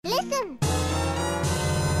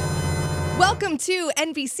Welcome to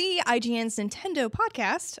NVC, IGN's Nintendo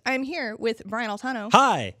podcast. I'm here with Brian Altano.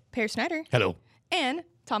 Hi. Per Snyder. Hello. And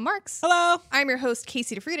Tom Marks. Hello. I'm your host,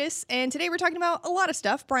 Casey DeFritis, and today we're talking about a lot of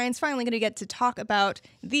stuff. Brian's finally going to get to talk about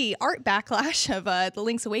the art backlash of the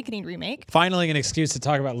Link's Awakening remake. Finally, an excuse to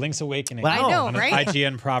talk about Link's Awakening. Wow. I know, on right? An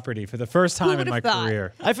IGN property for the first time in my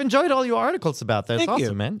career. I've enjoyed all your articles about that. It's Thank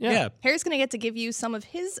awesome, you. man. Yeah. Per's going to get to give you some of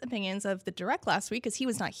his opinions of the Direct last week because he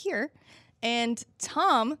was not here. And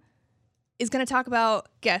Tom is going to talk about,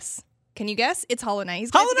 guess. Can you guess? It's Hollow Knight.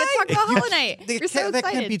 He's going to get to talk about Hollow Knight. You're so excited. That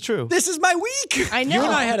can't be true. This is my week. I know. You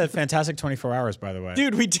and I had a fantastic 24 hours, by the way.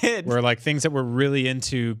 Dude, we did. Where like things that we're really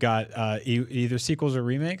into got either sequels or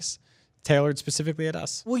remakes tailored specifically at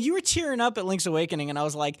us. Well, you were tearing up at Link's Awakening, and I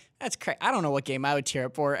was like, that's crazy. I don't know what game I would tear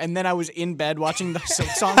up for. And then I was in bed watching the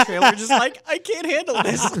song trailer, just like, I can't handle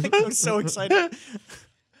this. Like, I was so excited.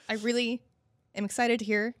 I really am excited to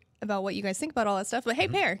hear about what you guys think about all that stuff. But hey,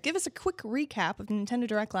 Per, give us a quick recap of Nintendo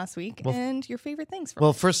Direct last week and your favorite things.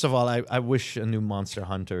 Well, first of all, I wish a new Monster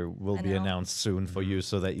Hunter will be know. announced soon for you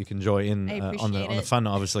so that you can join in I on the appreciate fun,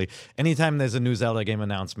 obviously. Anytime there's a new Zelda game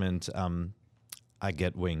announcement, I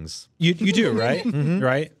get wings. You do, right?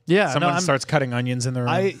 Right? Yeah, Someone starts cutting onions in the room.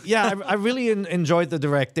 I really enjoyed the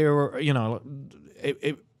Direct. There were,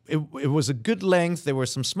 it was a good length. There were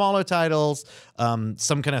some smaller titles, some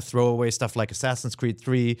kind of throwaway stuff like Assassin's Creed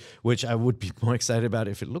 3, which I would be more excited about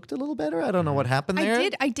if it looked a little better. I don't know what happened there.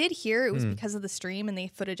 I did hear it was because of the stream and the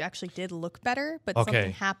footage actually did look better, but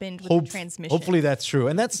something happened with the transmission. Hopefully that's true.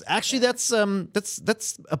 And that's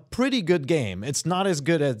a pretty good game. It's not as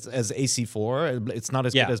good as AC4. It's not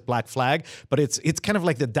as good as Black Flag, but it's kind of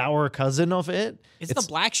like the dour cousin of it. It's the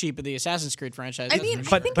black sheep of the Assassin's Creed franchise. I mean,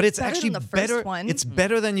 But it's better actually than the better. first one. It's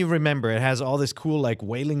better than you remember. It has all this cool like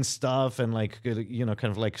whaling stuff and like kind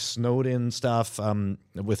of like snowed in stuff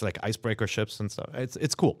with like icebreaker ships and stuff.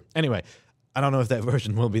 It's cool. Anyway, I don't know if that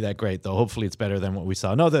version will be that great though. Hopefully it's better than what we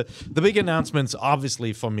saw. No, the big announcements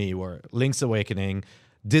obviously for me were Link's Awakening.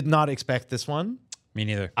 Did not expect this one. Me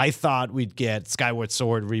neither. I thought we'd get Skyward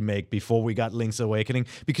Sword remake before we got Link's Awakening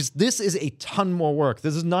because this is a ton more work.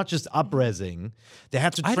 This is not just upresing. They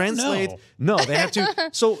have to translate. No, they have to.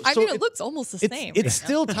 So I mean, it looks almost the same. It's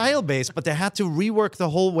still tile based, but they had to rework the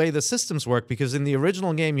whole way the systems work because in the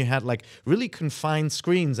original game you had like really confined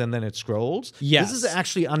screens and then it scrolls. Yes. This is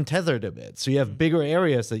actually untethered a bit, so you have bigger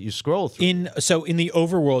areas that you scroll through. In the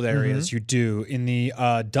overworld areas you do. In the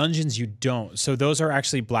dungeons you don't. So those are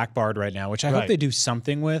actually black barred right now, which I hope they do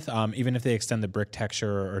something with, even if they extend the brick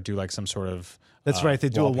texture or do like some sort of That's right. They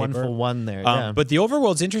do wallpaper. a 1-for-1 there. But the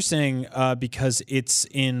overworld's interesting because it's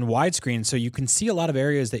in widescreen, so you can see a lot of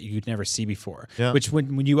areas that you'd never see before. Yeah. Which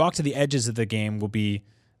when you walk to the edges of the game will be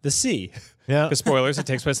the sea. Yeah. Because spoilers, it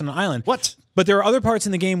takes place on an island. What? But there are other parts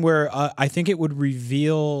in the game where I think it would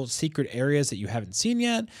reveal secret areas that you haven't seen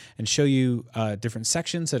yet and show you different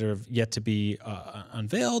sections that are yet to be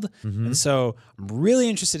unveiled. And so I'm really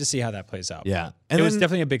interested to see how that plays out. Yeah. And it was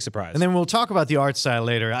definitely a big surprise. And then we'll talk about the art style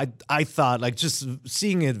later. I thought, like, just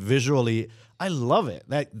seeing it visually, I love it.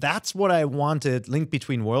 That's what I wanted Link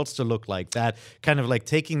Between Worlds to look like. That kind of like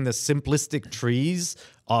taking the simplistic trees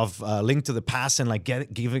of Link to the Past and like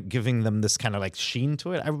giving them this kind of like sheen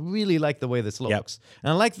to it. I really like the way this looks,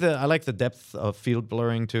 and I like the depth of field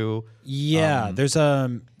blurring too. Yeah, there's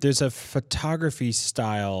a photography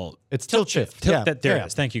style. It's tilt shift. There it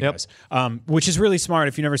is. Thank you guys. Which is really smart.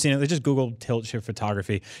 If you've never seen it, just Google tilt shift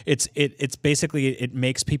photography. It's basically it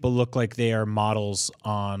makes people look like they are models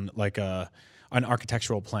on like an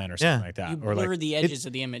architectural plan or something like that. You or blur like the edges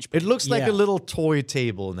of the image. It looks like a little toy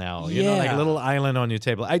table now, you know, like a little island on your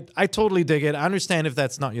table. I totally dig it. I understand if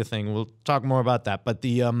that's not your thing. We'll talk more about that. But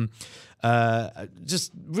the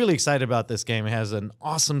just really excited about this game. It has an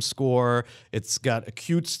awesome score. It's got a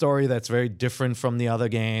cute story that's very different from the other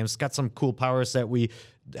games. It's got some cool powers that we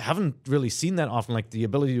haven't really seen that often, like the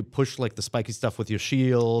ability to push like the spiky stuff with your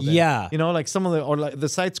shield. And, you know, like some of the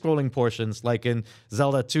side-scrolling portions, like in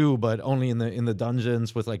Zelda 2, but only in the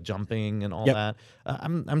dungeons with like jumping and all that.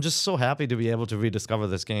 I'm just so happy to be able to rediscover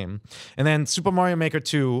this game. And then Super Mario Maker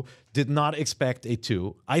 2, did not expect a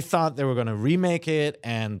 2. I thought they were going to remake it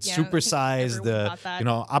and supersize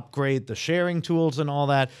upgrade the sharing tools and all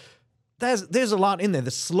that. There's a lot in there.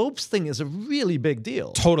 The slopes thing is a really big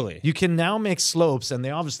deal. Totally. You can now make slopes, and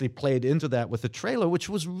they obviously played into that with the trailer, which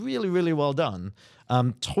was really, really well done.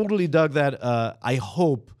 Totally dug that. I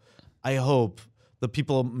hope the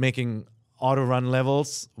people making auto run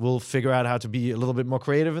levels will figure out how to be a little bit more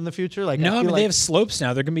creative in the future. Like No, I I feel mean, like, they have slopes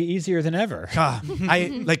now. They're going to be easier than ever.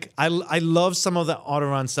 I love some of the auto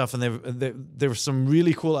run stuff, and there were some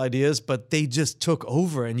really cool ideas, but they just took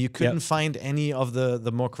over, and you couldn't find any of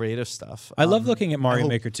the more creative stuff. I love looking at Mario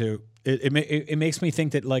Maker 2. It makes me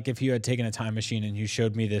think that, like, if you had taken a time machine and you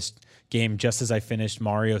showed me this game just as I finished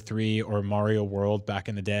Mario 3 or Mario World back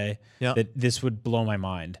in the day, that this would blow my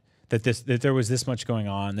mind. That there was this much going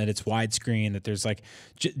on, that it's widescreen, that there's like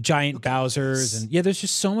giant Bowsers, and there's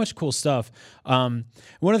just so much cool stuff. One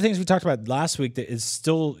of the things we talked about last week that is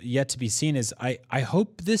still yet to be seen is I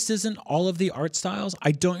hope this isn't all of the art styles.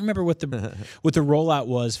 I don't remember what the rollout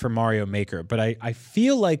was for Mario Maker, but I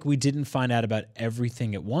feel like we didn't find out about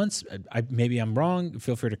everything at once. Maybe I'm wrong.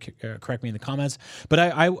 Feel free to correct me in the comments. But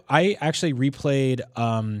I actually replayed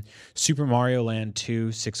Super Mario Land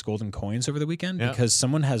 2 6 Golden Coins over the weekend because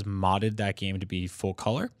someone has modded that game to be full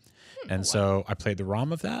color. And so I played the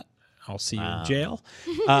ROM of that. I'll see you in jail.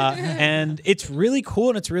 And it's really cool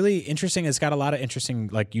and it's really interesting. It's got a lot of interesting,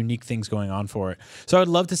 like, unique things going on for it. So I'd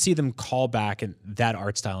love to see them call back that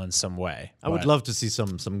art style in some way. I would love to see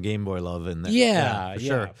some Game Boy love in there. Yeah, for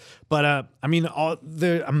sure. But I mean,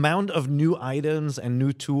 the amount of new items and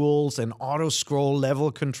new tools and auto scroll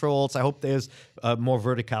level controls. I hope there's more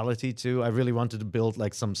verticality too. I really wanted to build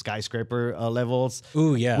like some skyscraper levels.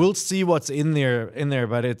 Ooh, yeah. We'll see what's in there,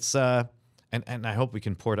 but it's. And I hope we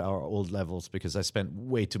can port our old levels because I spent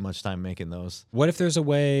way too much time making those. What if there's a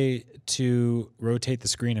way to rotate the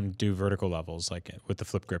screen and do vertical levels, like with the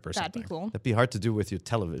flip grip or something? That'd be cool. That'd be hard to do with your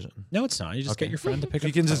television. No, it's not. You just get your friend to pick up.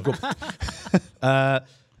 You can just go.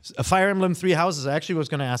 Fire Emblem Three Houses. I actually was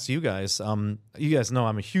going to ask you guys. You guys know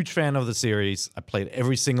I'm a huge fan of the series. I played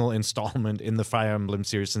every single installment in the Fire Emblem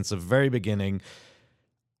series since the very beginning.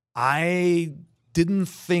 I didn't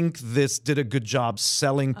think this did a good job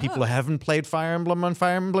selling people who haven't played Fire Emblem on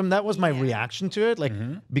Fire Emblem. That was my reaction to it, like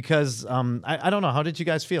because I don't know. How did you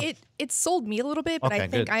guys feel? It sold me a little bit, but Okay, I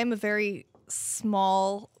think good. I am a very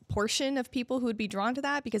small portion of people who would be drawn to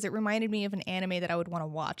that because it reminded me of an anime that I would want to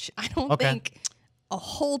watch. I don't think a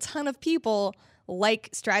whole ton of people like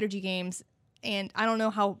strategy games, and I don't know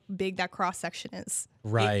how big that cross section is.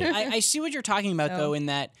 Right. I see what you're talking about, though, in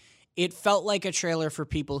that it felt like a trailer for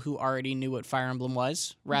people who already knew what Fire Emblem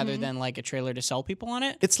was, rather than like a trailer to sell people on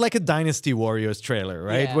it. It's like a Dynasty Warriors trailer,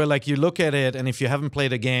 right? Yeah. Where like you look at it, and if you haven't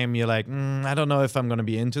played a game, you're like, I don't know if I'm going to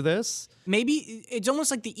be into this. Maybe it's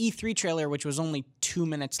almost like the E3 trailer, which was only 2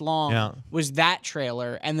 minutes long, was that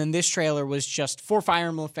trailer. And then this trailer was just for Fire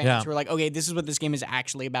Emblem fans who were like, okay, this is what this game is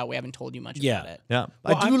actually about. We haven't told you much about it. Yeah.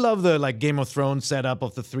 Well, I do love the like Game of Thrones setup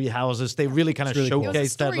of the three houses. They really kind of really cool.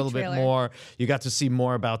 showcased that a little trailer. bit more. You got to see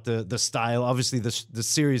more about the style. Obviously, the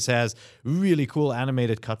series has really cool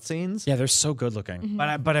animated cutscenes. Yeah, they're so good looking.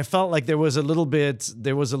 But I felt like there was a little bit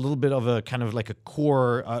of a kind of like a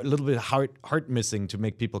core, a little bit heart missing to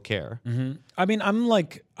make people care. I mean, I'm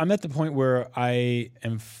at the point where I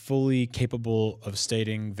am fully capable of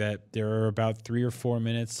stating that there are about 3 or 4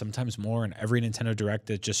 minutes, sometimes more, in every Nintendo Direct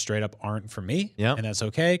that just straight up aren't for me. Yeah. And that's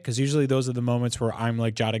okay, because usually those are the moments where I'm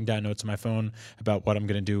like jotting down notes on my phone about what I'm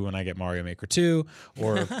going to do when I get Mario Maker 2,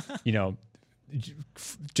 or,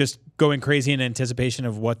 just going crazy in anticipation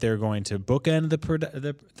of what they're going to bookend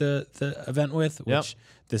the event with, which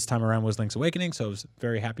this time around was Link's Awakening, so I was a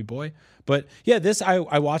very happy boy. But yeah, this I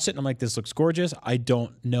watched it and I'm like, this looks gorgeous. I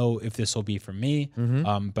don't know if this will be for me,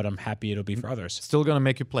 but I'm happy it'll be for others. Still gonna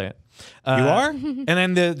make you play it. You are? And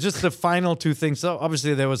then just the final two things. So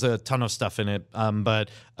obviously there was a ton of stuff in it, but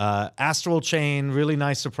Astral Chain, really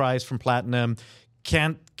nice surprise from Platinum.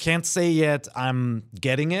 Can't say yet I'm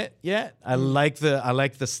getting it yet. I like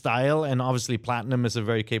the style, and obviously Platinum is a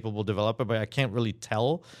very capable developer, but I can't really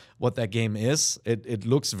tell what that game is. It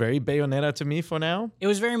looks very Bayonetta to me for now. It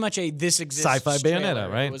was very much a this exists Sci-fi Bayonetta, trailer.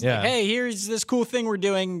 right? It was like, hey, here's this cool thing we're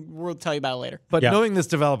doing. We'll tell you about it later. But knowing this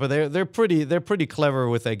developer, they're pretty clever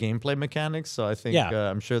with their gameplay mechanics. So I think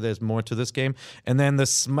I'm sure there's more to this game. And then the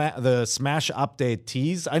Smash update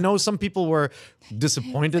tease. I know some people were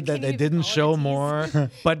disappointed that they didn't show more,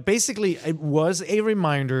 but basically it was a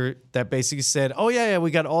reminder that basically said, oh yeah,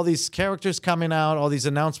 we got all these characters coming out, all these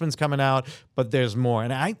announcements coming out, but there's more.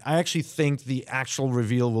 And I actually think the actual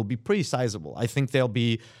reveal will be pretty sizable. I think there'll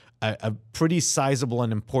be a pretty sizable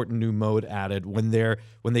and important new mode added when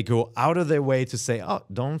they go out of their way to say, oh,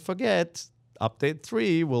 don't forget, Update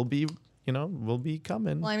 3 will be will be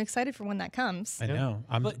coming. Well, I'm excited for when that comes. I know.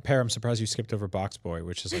 I'm surprised you skipped over Box Boy,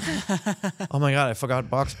 which is like Oh my God, I forgot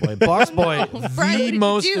Box Boy. Box Boy, the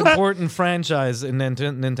most important franchise in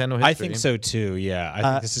Nintendo history. I think so too. Yeah, I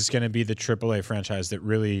think this is going to be the AAA franchise that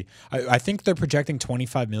really. I think they're projecting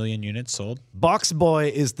 25 million units sold. Box Boy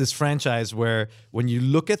is this franchise where when you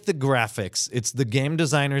look at the graphics, it's the game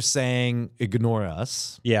designer saying, "Ignore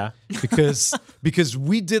us." Yeah, because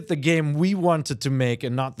we did the game we wanted to make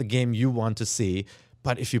and not the game you want to see.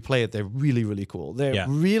 But if you play it, they're really, really cool. They're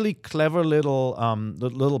really clever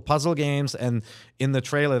little puzzle games. And in the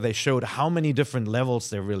trailer, they showed how many different levels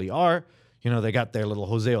there really are. They got their little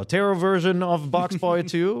Jose Otero version of Box Boy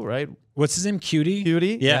too, right? What's his name?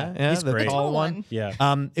 Cutie? Yeah, he's the great. tall one. Yeah.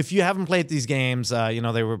 If you haven't played these games,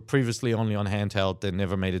 they were previously only on handheld. They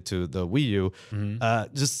never made it to the Wii U.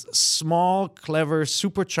 Just small, clever,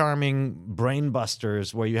 super charming brain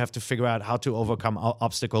busters where you have to figure out how to overcome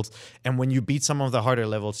obstacles. And when you beat some of the harder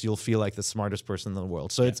levels, you'll feel like the smartest person in the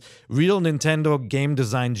world. So it's real Nintendo game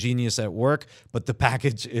design genius at work, but the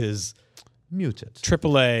package is muted.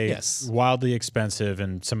 AAA, wildly expensive,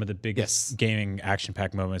 and some of the biggest gaming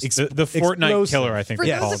action-packed moments. The Fortnite killer, I think. For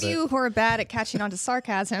those of you who are bad at catching on to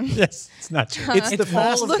sarcasm. Yes, it's not true. It's the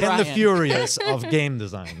Fast and the Furious of game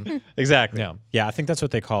design. Exactly. Yeah, I think that's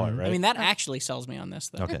what they call it, right? I mean, that actually sells me on this,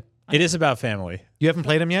 though. Okay. It is about family. You haven't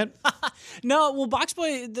played them yet? No, well, Box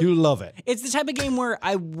Boy... You love it. It's the type of game where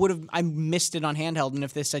I missed it on handheld, and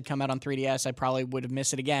if this had come out on 3DS, I probably would have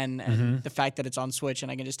missed it again. And the fact that it's on Switch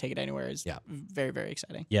and I can just take it anywhere is very, very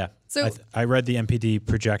exciting. Yeah. So I read the MPD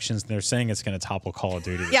projections, and they're saying it's going to topple Call of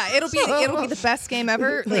Duty. Yeah, it'll be the best game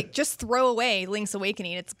ever. Like, just throw away Link's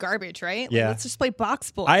Awakening. It's garbage, right? Like, let's just play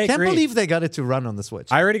Box Boy. I agree. Can't believe they got it to run on the Switch.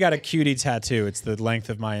 I already got a Cutie tattoo. It's the length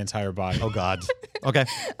of my entire body. Oh, God. Okay.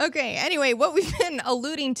 Okay, anyway, what we've been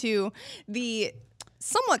alluding to, the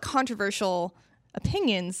somewhat controversial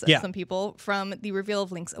opinions of some people from the reveal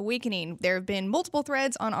of Link's Awakening. There have been multiple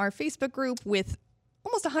threads on our Facebook group with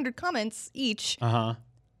almost 100 comments each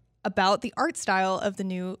about the art style of the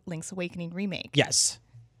new Link's Awakening remake. Yes.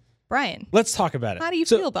 Brian, let's talk about it. How do you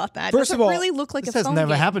feel about that? First Does of all, it really look like this a has phone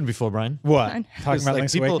never game? happened before, Brian. What? Fine. Talking about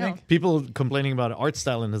Link's Awakening? People complaining about art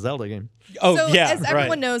style in the Zelda game. Oh, So, yeah, as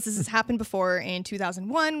everyone knows, this has happened before in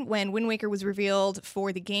 2001 when Wind Waker was revealed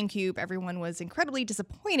for the GameCube. Everyone was incredibly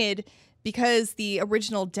disappointed because the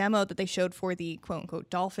original demo that they showed for the quote-unquote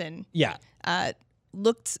Dolphin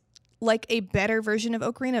looked like a better version of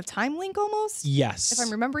Ocarina of Time Link almost. Yes. If I'm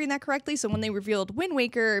remembering that correctly. So when they revealed Wind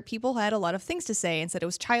Waker, people had a lot of things to say and said it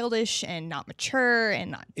was childish and not mature and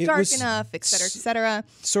not dark enough, et cetera, et cetera.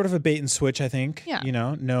 Sort of a bait and switch, I think. Yeah.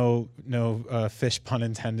 No fish pun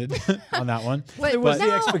intended on that one. There was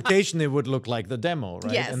the expectation it would look like the demo,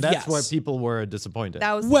 right? Yes. And that's why people were disappointed.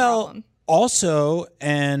 That was the problem. Also,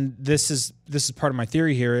 and this is part of my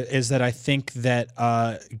theory here, is that I think that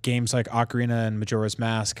games like Ocarina and Majora's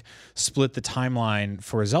Mask split the timeline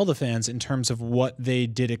for Zelda fans in terms of what they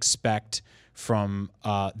did expect from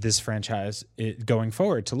this franchise going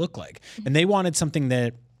forward to look like. And they wanted something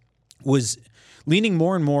that was leaning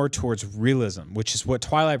more and more towards realism, which is what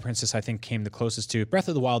Twilight Princess, I think, came the closest to. Breath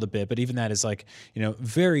of the Wild a bit, but even that is like,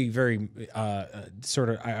 very, very sort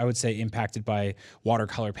of, I would say, impacted by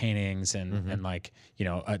watercolor paintings and like,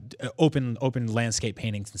 open landscape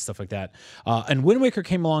paintings and stuff like that. And Wind Waker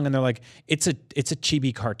came along and they're like, it's a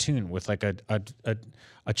chibi cartoon with like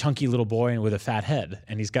a chunky little boy with a fat head,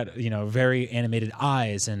 and he's got very animated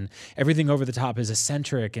eyes, and everything over the top is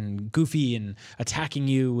eccentric and goofy and attacking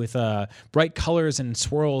you with bright colors and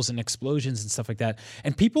swirls and explosions and stuff like that.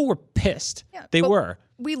 And people were pissed. Yeah, they were.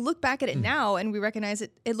 We look back at it now and we recognize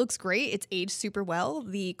it looks great. It's aged super well.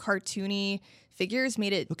 The cartoony figures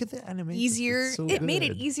made it easier. It made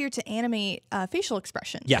it easier to animate facial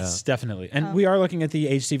expressions. Yes, definitely. And we are looking at the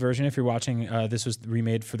HD version. If you're watching, this was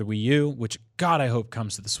remade for the Wii U, which God, I hope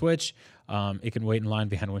comes to the Switch. It can wait in line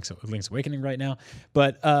behind Link's Awakening right now.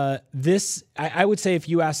 But this, I would say if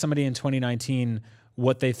you asked somebody in 2019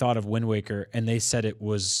 what they thought of Wind Waker and they said it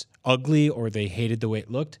was ugly or they hated the way it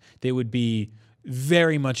looked, they would be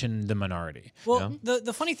very much in the minority. Well,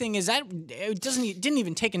 the funny thing is that it didn't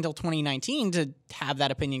even take until 2019 to have that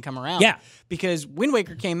opinion come around. Yeah. Because Wind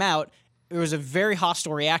Waker came out, there was a very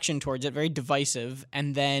hostile reaction towards it, very divisive,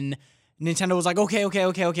 and then Nintendo was like, okay,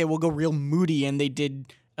 we'll go real moody, and they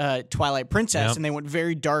did Twilight Princess, and they went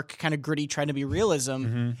very dark, kind of gritty, trying to be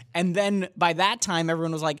realism. And then by that time,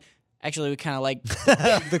 everyone was like, actually, we kind of like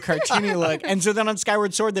the cartoony look. And so then on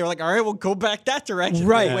Skyward Sword, they were like, all right, we'll go back that direction.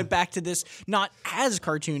 Right. They went back to this, not as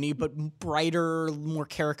cartoony, but brighter, more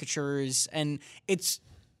caricatures. And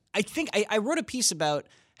I think I wrote a piece about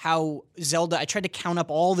how Zelda. I tried to count up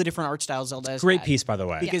all the different art styles Zelda has. Great had, piece, by the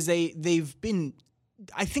way. because they've been.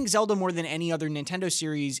 I think Zelda, more than any other Nintendo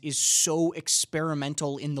series, is so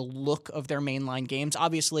experimental in the look of their mainline games.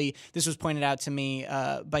 Obviously, this was pointed out to me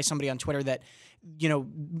by somebody on Twitter that,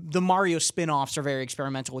 the Mario spin-offs are very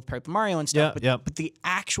experimental with Paper Mario and stuff. But the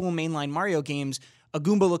actual mainline Mario games, a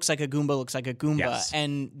Goomba looks like a Goomba looks like a Goomba. Yes.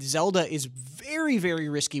 And Zelda is very, very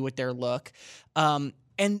risky with their look.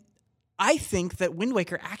 And I think that Wind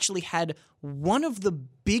Waker actually had one of the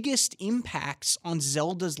biggest impacts on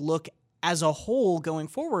Zelda's look as a whole going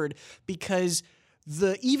forward, because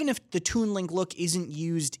even if the Toon Link look isn't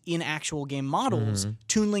used in actual game models,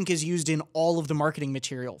 Toon Link is used in all of the marketing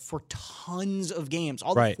material for tons of games.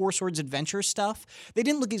 All the Four Swords Adventure stuff, they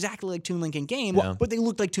didn't look exactly like Toon Link in game, but they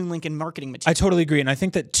looked like Toon Link in marketing material. I totally agree, and I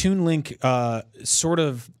think that Toon Link sort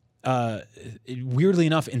of weirdly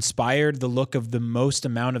enough inspired the look of the most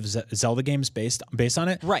amount of Zelda games based on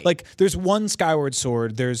it. Right. Like there's one Skyward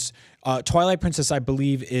Sword, there's Twilight Princess, I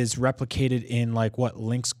believe, is replicated in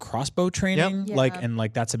Link's crossbow training. Yep. And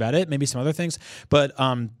that's about it. Maybe some other things. But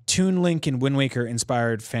Toon Link and Wind Waker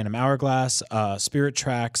inspired Phantom Hourglass, Spirit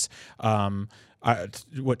Tracks,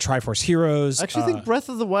 Triforce Heroes. I actually think Breath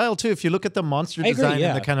of the Wild too. If you look at the monster design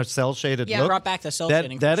and the kind of cell shaded look, brought back the cell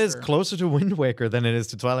shading. That is closer to Wind Waker than it is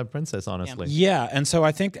to Twilight Princess, honestly. Yeah, and so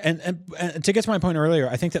I think, and to get to my point earlier,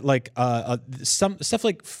 I think that some stuff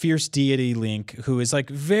like Fierce Deity Link, who is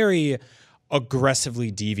very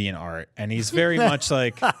aggressively deviant art, and he's very much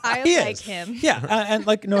I like him. Yeah, and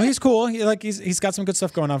no, he's cool. He's got some good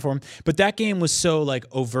stuff going on for him. But that game was so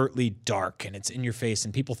overtly dark, and it's in your face,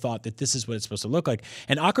 and people thought that this is what it's supposed to look like.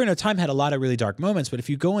 And Ocarina of Time had a lot of really dark moments. But if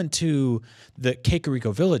you go into the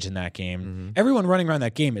Kakariko Village in that game, everyone running around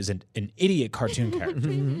that game is an idiot cartoon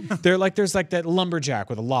character. There's that lumberjack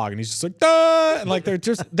with a log, and he's just Duh! And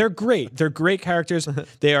they're great. They're great characters.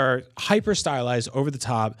 They are hyper stylized, over the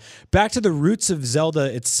top. Back to the roots of Zelda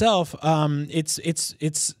itself,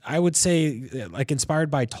 it's I would say inspired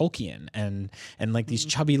by Tolkien and these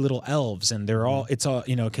chubby little elves, and it's all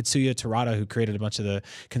Katsuya Terada, who created a bunch of the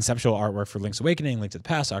conceptual artwork for Link's Awakening, Link to the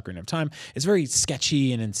Past, Ocarina of Time. It's very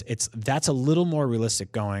sketchy, and that's a little more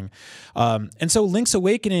realistic going. And so Link's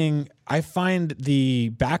Awakening, I find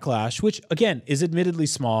the backlash, which again is admittedly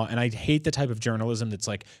small, and I hate the type of journalism that's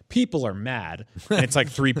people are mad, and it's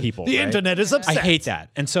 3 people. The internet is upset. I hate that.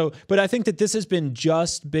 And so, but I think that this has been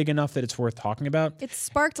just big enough that it's worth talking about. It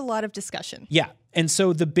sparked a lot of discussion. Yeah. And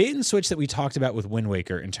so the bait and switch that we talked about with Wind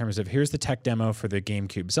Waker, in terms of here's the tech demo for the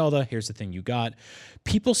GameCube Zelda, here's the thing you got.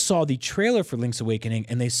 People saw the trailer for Link's Awakening,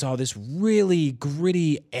 and they saw this really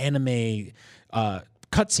gritty anime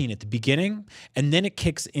cutscene at the beginning, and then it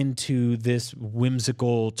kicks into this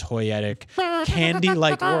whimsical, toyetic,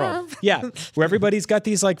 candy-like world. Yeah, where everybody's got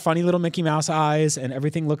these funny little Mickey Mouse eyes, and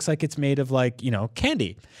everything looks like it's made of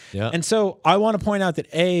candy. Yeah. And so I want to point out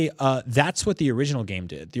that that's what the original game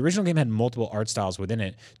did. The original game had multiple art styles within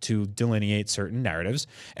it to delineate certain narratives,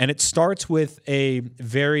 and it starts with a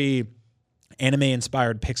very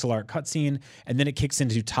anime-inspired pixel art cutscene, and then it kicks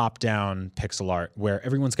into top-down pixel art where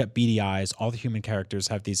everyone's got beady eyes. All the human characters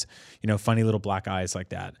have these, funny little black eyes like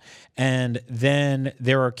that. And then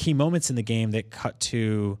there are key moments in the game that cut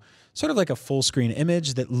to sort of a full-screen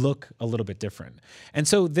image that look a little bit different. And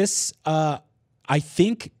so this, I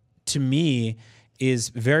think, to me, is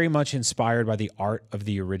very much inspired by the art of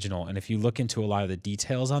the original. And if you look into a lot of the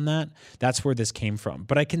details on that, that's where this came from.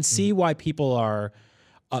 But I can see why people are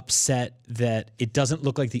upset that it doesn't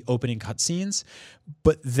look like the opening cutscenes,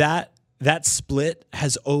 but that split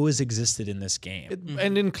has always existed in this game.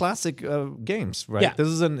 And in classic games, right? Yeah. This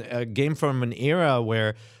is a game from an era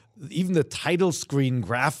where even the title screen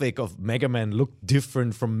graphic of Mega Man looked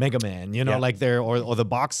different from Mega Man, or the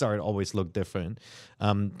box art always looked different.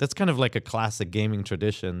 That's kind of like a classic gaming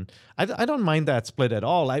tradition. I don't mind that split at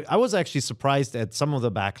all. I was actually surprised at some of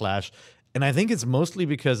the backlash. And I think it's mostly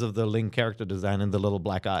because of the Link character design and the little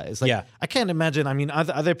black eyes. I can't imagine. I mean,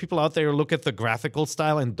 are there people out there who look at the graphical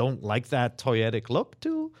style and don't like that toyetic look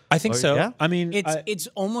too? I think so. Yeah? I mean, it's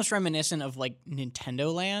almost reminiscent of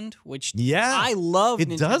Nintendo Land, which I love. It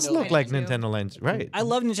Nintendo does look Land like too. Nintendo Land, right? I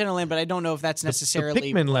love Nintendo Land, but I don't know if that's the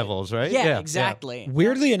necessarily Pikmin levels, right? Yeah, exactly.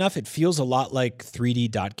 Weirdly enough, it feels a lot like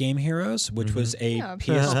 3D Dot Game Heroes, which was a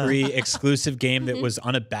PS3 exclusive game that was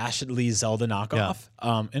unabashedly Zelda knockoff.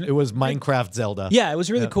 And it was Minecraft Minecraft Zelda. Yeah, it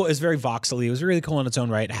was really cool. It was very voxely. It was really cool in its own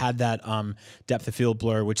right. It had that depth of field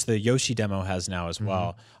blur, which the Yoshi demo has now as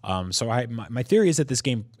well. So my theory is that this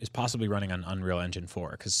game is possibly running on Unreal Engine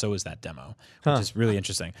 4, because so is that demo, which is really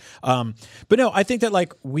interesting. But no, I think that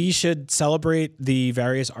like we should celebrate the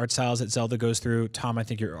various art styles that Zelda goes through. Tom, I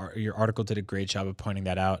think your article did a great job of pointing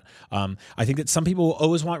that out. I think that some people will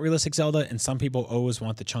always want realistic Zelda, and some people always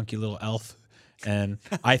want the chunky little elf. And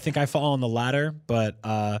I think I fall on the latter, but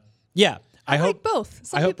yeah. I like both.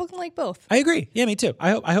 Some people can like both. I agree. Yeah, me too.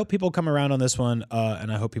 I hope people come around on this one,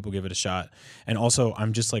 and I hope people give it a shot. And also,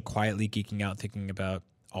 I'm just like quietly geeking out, thinking about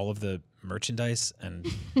all of the merchandise and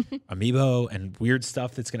amiibo and weird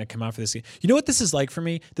stuff that's going to come out for this game. You know what this is like for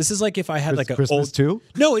me? This is like if I had like an Christmas old too?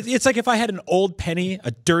 No, it's like if I had an old penny,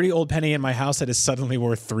 a dirty old penny in my house that is suddenly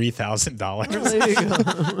worth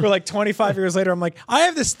 $3,000. We're like 25 years later, I'm like, I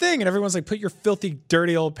have this thing, and everyone's like, put your filthy,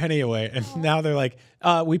 dirty old penny away. And now they're like,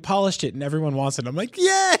 we polished it, and everyone wants it. I'm like,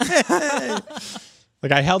 yay!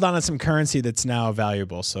 Like I held on to some currency that's now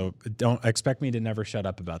valuable, so don't expect me to never shut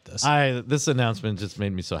up about this. This announcement just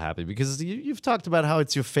made me so happy because you've talked about how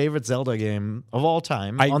it's your favorite Zelda game of all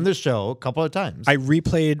time on this show a couple of times. I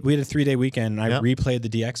replayed. We had a 3-day weekend. And I replayed the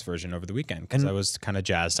DX version over the weekend because I was kind of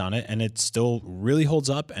jazzed on it, and it still really holds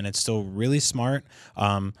up, and it's still really smart.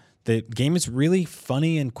 The game is really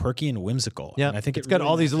funny and quirky and whimsical. Yeah, and I think it's got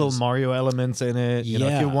all these little Mario elements in it. You know,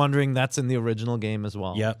 if Yeah. you're wondering, that's in the original game as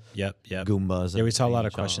well. Yep. Goombas. Yeah, we and saw a lot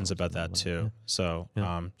of Hedgehogs questions about and that all too. So,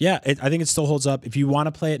 I think it still holds up. If you want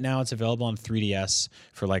to play it now, it's available on 3DS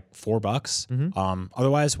for like $4.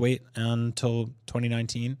 Otherwise, wait until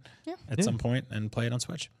 2019 at some point and play it on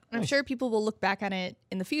Switch. And I'm sure people will look back on it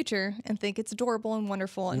in the future and think it's adorable and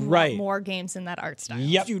wonderful and Right. want more games in that art style.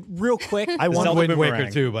 Yep. Dude, real quick. I want Zelda Wind Waker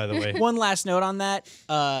Boomerang. too, by the way. One last note on that.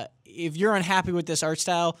 If you're unhappy with this art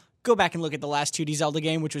style, go back and look at the last 2D Zelda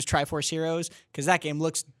game, which was Triforce Heroes, because that game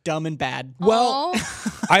looks dumb and bad. Well,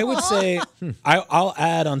 Aw. I would say I'll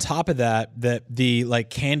add on top of that the like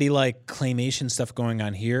candy-like claymation stuff going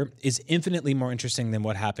on here is infinitely more interesting than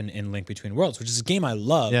what happened in Link Between Worlds, which is a game I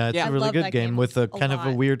love. Yeah, it's Yeah. a I really love good that game game with a a kind of a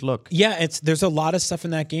lot. weird look. Yeah, there's a lot of stuff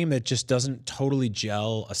in that game that just doesn't totally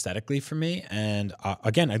gel aesthetically for me. And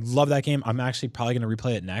again, I love that game. I'm actually probably going to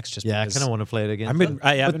replay it next. Just Yeah, I because kind of want to play it again.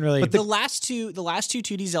 I haven't really. The last two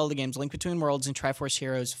 2D Zelda games, Link Between Worlds and Triforce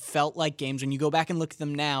Heroes, felt like games. When you go back and look at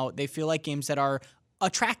them now, they feel like games that are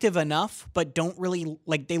attractive enough, but don't really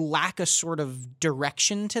they lack a sort of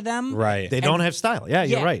direction to them. right. They don't have style. Yeah,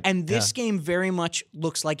 you're right. And this game very much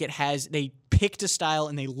looks like it has. They picked a style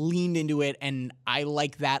and they leaned into it, and I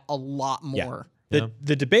like that a lot more.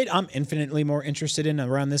 The debate I'm infinitely more interested in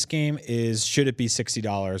around this game is should it be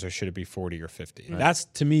 $60 or should it be $40 or $50? Right. That's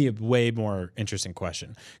to me a way more interesting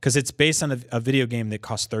question because it's based on a video game that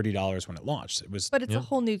cost $30 when it launched. But it's a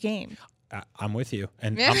whole new game. I'm with you,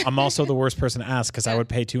 and I'm also the worst person to ask because I would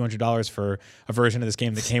pay $200 for a version of this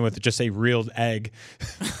game that came with just a real egg.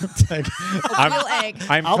 Like, Real egg.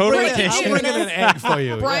 I'm I'll totally bring it. in an egg for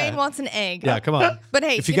you. Brian yeah. wants an egg. Yeah, come on. But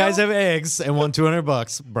hey, if you guys have eggs and want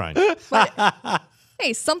 $200, Brian.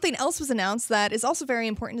 Hey, something else was announced that is also very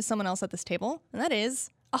important to someone else at this table, and that is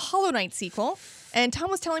a Hollow Knight sequel. And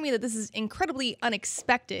Tom was telling me that this is incredibly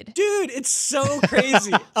unexpected. Dude, it's so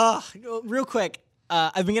crazy. Real quick.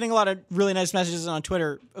 I've been getting a lot of really nice messages on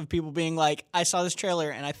Twitter of people being like, I saw this trailer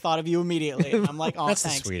and I thought of you immediately. And I'm like, oh, That's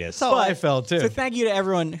thanks. the sweetest. That's how I felt too. So thank you to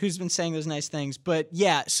everyone who's been saying those nice things. But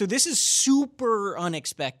yeah, so this is super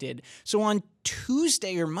unexpected. So on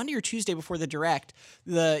Tuesday or Monday or Tuesday before the Direct,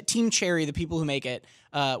 the Team Cherry, the people who make it,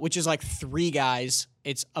 which is like 3 guys,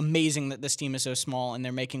 it's amazing that this team is so small and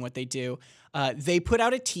they're making what they do. They put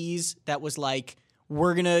out a tease that was like,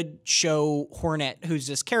 we're going to show Hornet, who's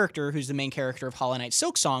this character, who's the main character of Hollow Knight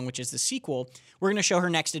Silksong, which is the sequel. We're going to show her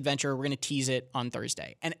next adventure. We're going to tease it on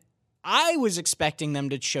Thursday. And I was expecting them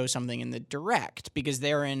to show something in the Direct because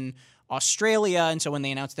they're in Australia. And so when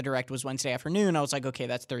they announced the Direct was Wednesday afternoon, I was like, okay,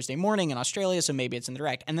 that's Thursday morning in Australia, so maybe it's in the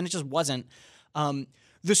Direct. And then it just wasn't.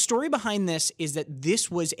 The story behind this is that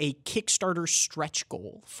this was a Kickstarter stretch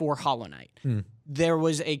goal for Hollow Knight. There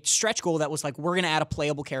was a stretch goal that was like, we're going to add a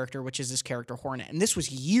playable character, which is this character Hornet. And this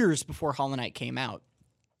was years before Hollow Knight came out.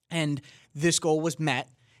 And this goal was met,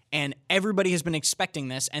 and everybody has been expecting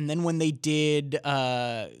this. And then when they did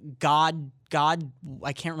God,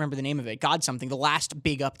 I can't remember the name of it, God something, the last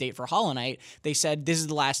big update for Hollow Knight, they said this is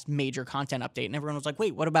the last major content update. And everyone was like,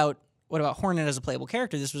 wait, what about Hornet as a playable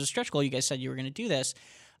character? This was a stretch goal. You guys said you were going to do this.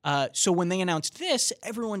 So when they announced this,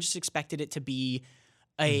 everyone just expected it to be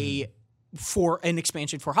a for an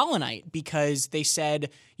expansion for Hollow Knight, because they said,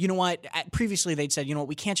 you know what, previously they'd said, you know what,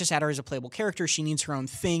 we can't just add her as a playable character. She needs her own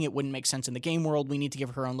thing. It wouldn't make sense in the game world. We need to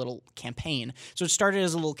give her own little campaign. So it started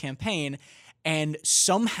as a little campaign, and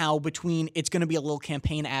somehow between it's going to be a little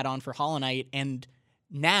campaign add-on for Hollow Knight and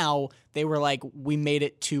now they were like, we made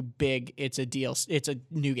it too big. It's a DLC. It's a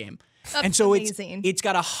new game. That's and so amazing. it's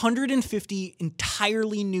got 150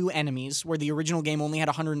 entirely new enemies, where the original game only had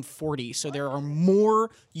 140. So there are more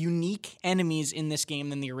unique enemies in this game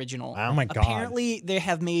than the original. Oh my God. Apparently, they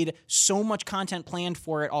have made so much content planned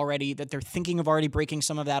for it already that they're thinking of already breaking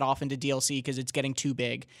some of that off into DLC because it's getting too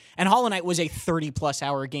big. And Hollow Knight was a 30-plus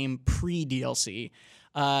hour game pre-DLC.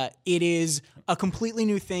 It is a completely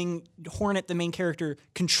new thing. Hornet, the main character,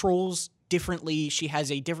 controls differently. She has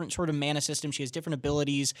a different sort of mana system. She has different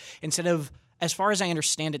abilities. Instead of, as far as I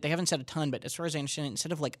understand it, they haven't said a ton, but as far as I understand it,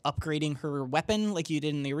 instead of like upgrading her weapon like you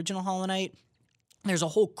did in the original Hollow Knight, there's a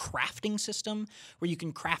whole crafting system where you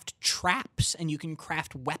can craft traps and you can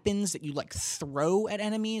craft weapons that you like throw at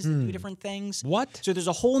enemies and do different things. What? So there's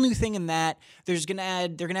a whole new thing in that. They're gonna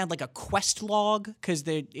add like a quest log, because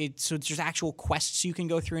there's actual quests you can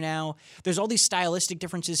go through now. There's all these stylistic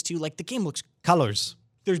differences too. Like the game looks, Colors.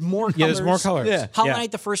 there's more colors. Yeah, there's more colors. Yeah. Hollow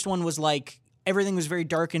Knight, the first one was like everything was very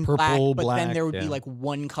dark and Purple, black, but then black, there would be yeah. like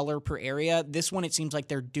one color per area. This one, it seems like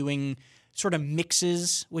they're doing sort of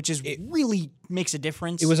mixes, which is really makes a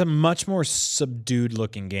difference. It was a much more subdued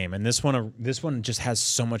looking game, and this one just has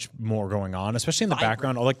so much more going on, especially in the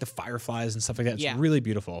background, all like the fireflies and stuff like that. It's really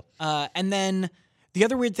beautiful. And then the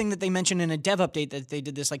other weird thing that they mentioned in a dev update, that they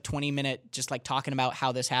did this like 20-minute just like talking about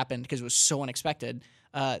how this happened because it was so unexpected.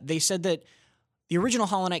 They said that the original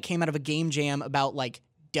Hollow Knight came out of a game jam about like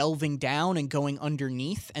delving down and going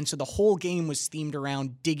underneath, and so the whole game was themed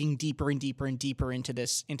around digging deeper and deeper and deeper into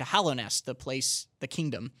Hallownest, the place, the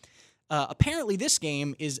kingdom. Apparently this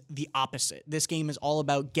game is the opposite. This game is all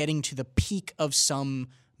about getting to the peak of some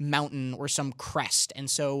mountain or some crest, and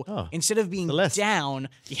so instead of being down,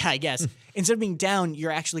 I guess instead of being down,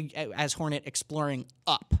 you're actually, as Hornet, exploring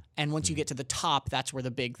up, and once you get to the top, that's where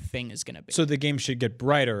the big thing is going to be. So the game should get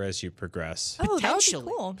brighter as you progress. Oh, that would be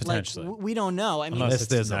Potentially. cool. Potentially. Like, we don't know. I mean, Unless Unless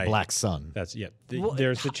there's night. a black sun. That's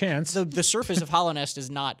there's the chance. the surface of Hallownest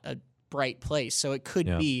is not a bright place, so it could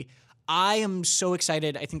be. I am so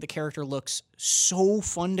excited. I think the character looks so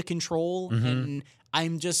fun to control, and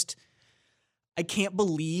I can't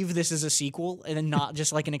believe this is a sequel and not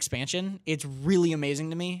just like an expansion. It's really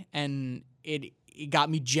amazing to me, and it got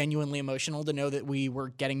me genuinely emotional to know that we were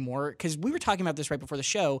getting more, because we were talking about this right before the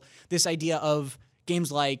show, this idea of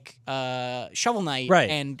games like Shovel Knight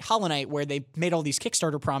and Hollow Knight, where they made all these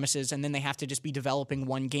Kickstarter promises and then they have to just be developing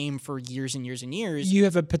one game for years and years and years. You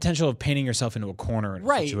have a potential of painting yourself into a corner in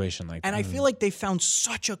a situation like that. And I feel like they found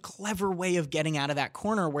such a clever way of getting out of that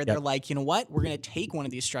corner where they're like, you know what, we're going to take one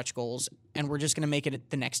of these stretch goals and we're just going to make it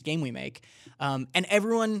the next game we make. And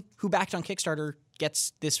everyone who backed on Kickstarter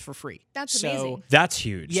gets this for free. That's amazing. That's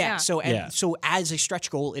huge. Yeah. So as a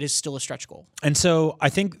stretch goal, it is still a stretch goal. And so I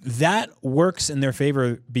think that works in their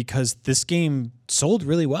favor because this game sold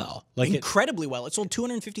really well. Like incredibly well. It sold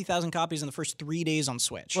 250,000 copies in the first 3 days on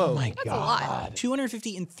Switch. Whoa. Oh my That's a lot.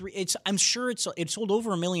 250 in 3. I'm sure it sold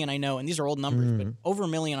over 1 million, I know, and these are old numbers, but over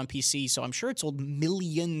 1 million on PC, so I'm sure it sold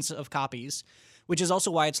millions of copies, which is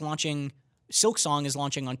also why it's launching. Silksong is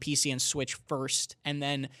launching on PC and Switch first, and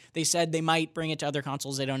then they said they might bring it to other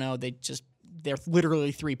consoles. They don't know. They're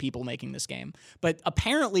literally 3 people making this game. But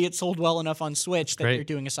apparently it sold well enough on Switch that they're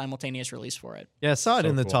doing a simultaneous release for it. Yeah, I saw it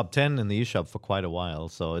in the cool. top 10 in the eShop for quite a while.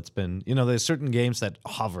 So it's been, there's certain games that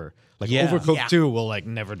hover. Like Overcooked 2 will like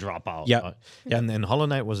never drop out. Yeah. And then Hollow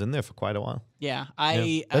Knight was in there for quite a while. Yeah,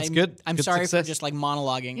 That's good. I'm Good sorry success. for just like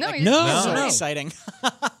monologuing. No, Like, you're No, this is no. very exciting.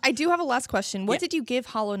 I do have a last question. What did you give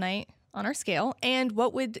Hollow Knight on our scale, and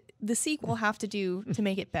what would the sequel have to do to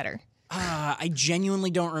make it better? I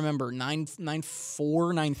genuinely don't remember. 9.4,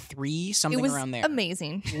 9.3, something It was around there.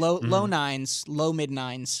 amazing. Low 9s, low mid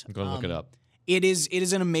 9s. Go look it up. It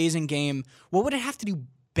is an amazing game. What would it have to do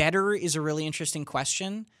better is a really interesting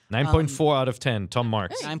question. 9.4 out of 10, Tom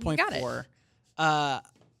Marks. 9.4.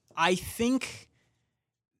 I think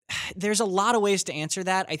there's a lot of ways to answer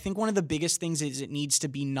that. I think one of the biggest things is it needs to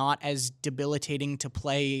be not as debilitating to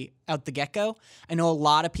play out the get-go. I know a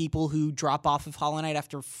lot of people who drop off of Hollow Knight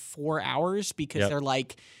after 4 hours because they're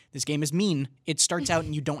like, this game is mean. It starts out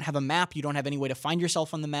and you don't have a map. You don't have any way to find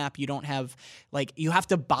yourself on the map. You don't have, you have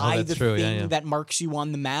to buy the thing that marks you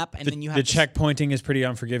on the map, and then you have the checkpointing is pretty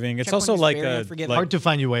unforgiving. It's Checkpointing also is like very unforgiving. Hard to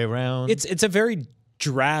find your way around. It's a very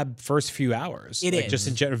drab first few hours. It like is. just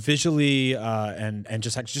in general, visually and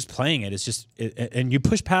just actually just playing it. It's just and you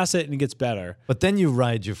push past it and it gets better. But then you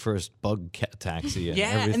ride your first bug taxi. And Yeah,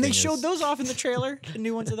 and they everything showed is- those off in the trailer, the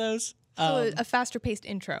new ones of those. So a faster paced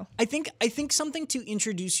intro. I think something to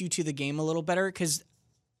introduce you to the game a little better, because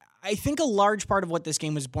I think a large part of what this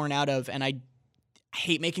game was born out of, and I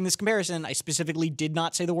hate making this comparison. I specifically did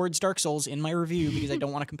not say the words Dark Souls in my review because I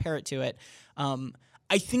don't want to compare it to it.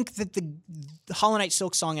 I think that the Hollow Knight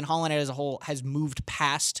Silk Song and Hollow Knight as a whole has moved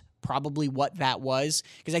past probably what that was,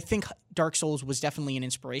 because I think Dark Souls was definitely an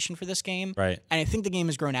inspiration for this game. Right. And I think the game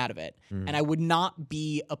has grown out of it. And I would not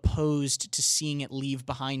be opposed to seeing it leave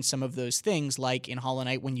behind some of those things, like in Hollow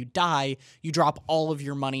Knight, when you die, you drop all of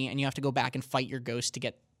your money and you have to go back and fight your ghost to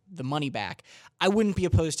get the money back. I wouldn't be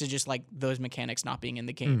opposed to just like those mechanics not being in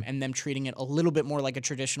the game and them treating it a little bit more like a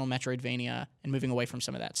traditional Metroidvania and moving away from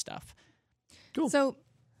some of that stuff. So,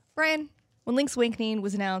 Brian, when Link's Awakening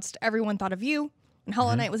was announced, everyone thought of you. When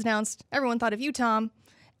Hollow Knight was announced, everyone thought of you, Tom.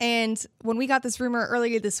 And when we got this rumor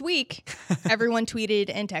earlier this week, everyone tweeted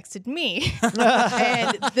and texted me.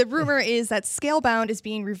 And the rumor is that Scalebound is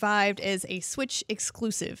being revived as a Switch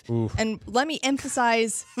exclusive. And let me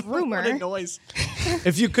emphasize rumor. What a noise.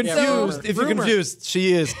 If you're confused, rumor.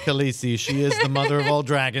 she is Khaleesi. She is the mother of all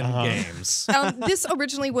dragon games. This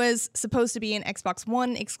originally was supposed to be an Xbox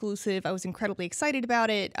One exclusive. I was incredibly excited about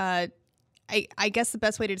it. I guess the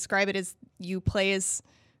best way to describe it is you play as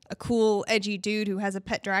a cool, edgy dude who has a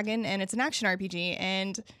pet dragon, and it's an action RPG.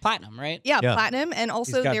 And Platinum, right? yeah, Yeah. Platinum, and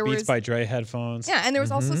also He's got there Beats was by Dre headphones. yeah, and there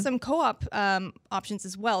was also some co-op options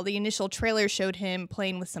as well. The initial trailer showed him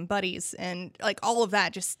playing with some buddies, and like all of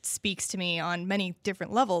that just speaks to me on many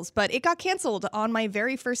different levels. But it got canceled on my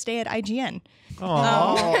very first day at IGN.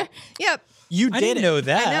 Yep. You I did didn't it. know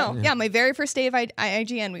that. I know. Yeah, my very first day of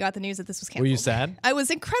IGN, we got the news that this was canceled. Were you sad? I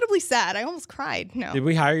was incredibly sad. I almost cried. No. Did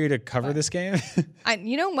we hire you to cover this game?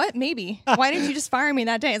 You know what? Maybe. Why didn't you just fire me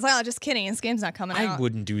that day? It's like, oh, just kidding. This game's not coming I out.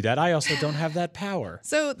 wouldn't do that. I also don't have that power.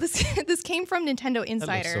 So this came from Nintendo That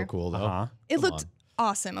Insider. looks so cool, though. Uh-huh. It looked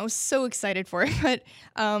awesome. I was so excited for it. But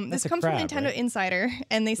this a comes crab, from Nintendo right? Insider,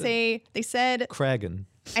 and they said, Kragan.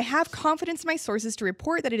 I have confidence in my sources to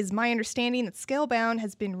report that it is my understanding that Scalebound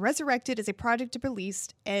has been resurrected as a project to be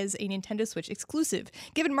released as a Nintendo Switch exclusive.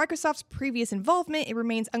 Given Microsoft's previous involvement, it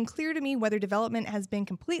remains unclear to me whether development has been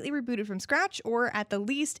completely rebooted from scratch or at the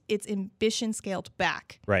least its ambition scaled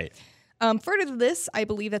back. Right. Further to this, I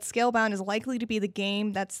believe that Scalebound is likely to be the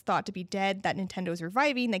game that's thought to be dead that Nintendo is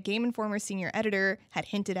reviving, that Game Informer's senior editor had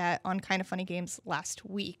hinted at on Kinda Funny Games last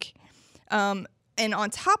week. And on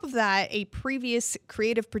top of that, a previous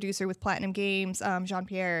creative producer with Platinum Games,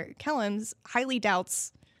 Jean-Pierre Kellems, highly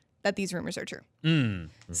doubts that these rumors are true.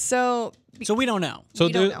 So we don't know. So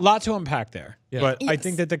We don't there's a know. lot to unpack there. Yeah. But I Yes.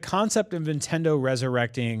 think that the concept of Nintendo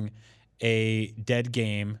resurrecting a dead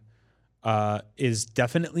game is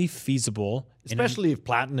definitely feasible. Especially if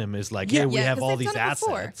Platinum is like, Yeah. hey, we Yeah, have 'cause all they've these done it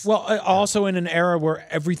before. assets. Well, also in an era where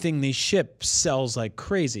everything they ship sells like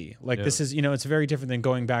crazy. Like this is, it's very different than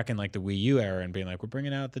going back in like the Wii U era and being like, we're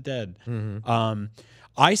bringing out the dead.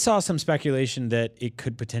 I saw some speculation that it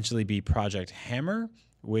could potentially be Project Hammer,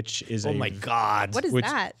 which is Oh my God. what is which-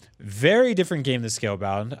 that? very different game than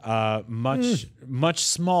Scalebound. Much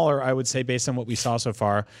smaller, I would say, based on what we saw so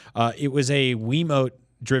far. It was a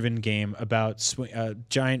Wiimote-driven game about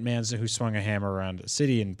giant man who swung a hammer around a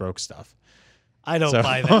city and broke stuff. I don't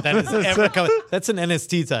buy that. That is ever coming. That's an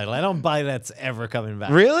NST title. I don't buy that's ever coming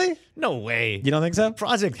back. Really? No way. You don't think so?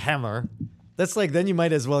 Project Hammer. That's like, then you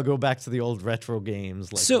might as well go back to the old retro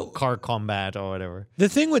games, like So- Car Combat or whatever. The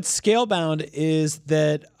thing with Scalebound is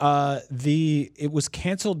that it was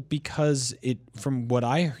canceled because from what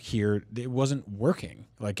I hear, it wasn't working.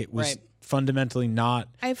 Like it was Right. fundamentally not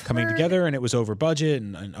I've coming heard- together, and it was over budget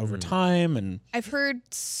and over time. And I've heard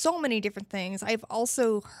so many different things. I've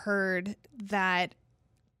also heard that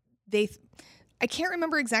I can't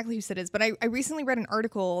remember exactly who said this, but I recently read an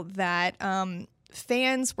article that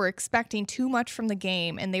fans were expecting too much from the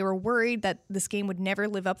game, and they were worried that this game would never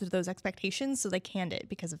live up to those expectations, so they canned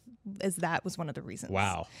it as that was one of the reasons.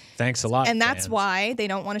 wow, thanks a lot. And that's fans. why they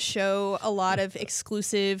don't want to show a lot of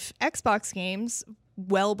exclusive Xbox games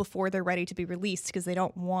well before they're ready to be released, because they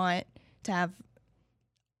don't want to have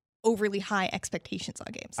overly high expectations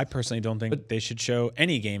on games. I personally don't think they should show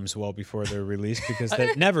any games well before they're released because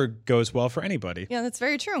that never goes well for anybody. Yeah, that's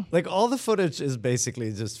very true. Like all the footage is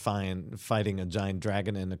basically just fighting a giant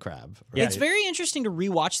dragon and a crab. Right? It's very interesting to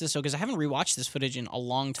rewatch this though, because I haven't rewatched this footage in a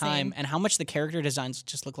long time, Same. and how much the character designs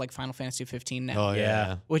just look like Final Fantasy 15 now. Oh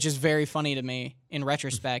yeah. Which is very funny to me in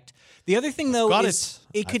retrospect. The other thing though Got is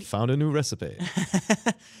it. I found a new recipe.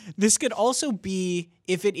 this could also be,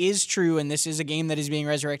 if it is true and this is a game that is being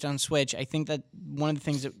resurrected on Switch, I think that one of the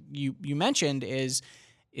things that you mentioned is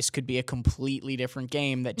this could be a completely different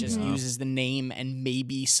game that just uses the name and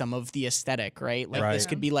maybe some of the aesthetic, right? Like this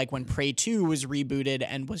could be like when Prey 2 was rebooted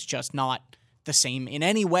and was just not the same in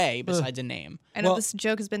any way besides a name. I know this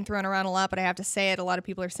joke has been thrown around a lot, but I have to say it. A lot of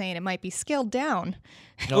people are saying it might be scaled down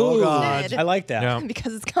Oh god. Instead. I like that. Yeah.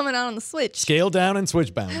 because it's coming out on the Switch. Scale down and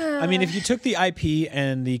switch bound. I mean, if you took the IP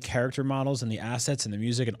and the character models and the assets and the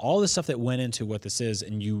music and all the stuff that went into what this is,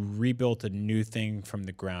 and you rebuilt a new thing from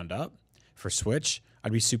the ground up for Switch,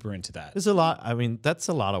 I'd be super into that. There's a lot. I mean, that's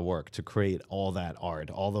a lot of work to create all that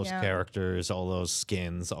art, all those Yeah. characters, all those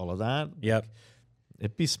skins, all of that. Yep.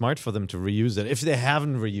 It'd be smart for them to reuse it if they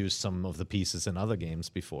haven't reused some of the pieces in other games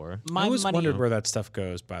before. I always money- wondered where that stuff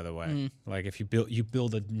goes, by the way. Like if you build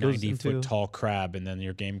a 90-foot into- tall crab and then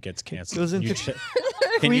your game gets canceled. Goes into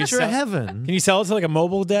Can you Creature sell- heaven. Can you sell it to like a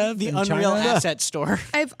mobile dev? The in Unreal China? Asset Store.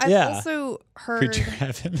 I've Yeah. also heard Creature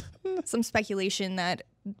heaven. some speculation that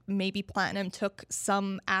maybe Platinum took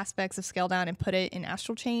some aspects of Scale Down and put it in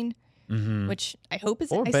Astral Chain, which I hope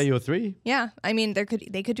is Or I- Bayo 3. Yeah, I mean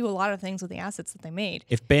they could do a lot of things with the assets that they made.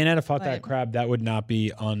 If Bayonetta fought that But- crab, that would not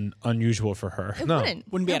be unusual for her. It No.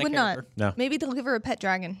 wouldn't be it out of would not. character. No. Maybe they'll give her a pet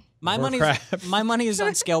dragon. My Or money, crab. my money is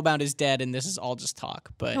on Scalebound is dead, and this is all just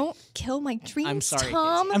talk. But Don't kill my dreams, I'm sorry,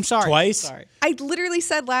 Tom. Casey. I'm sorry. Twice? Sorry. I literally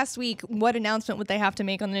said last week, what announcement would they have to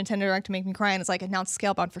make on the Nintendo Direct to make me cry? And it's like, announce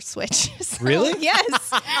Scalebound for Switch. So, Really? Yes.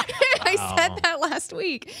 I said that last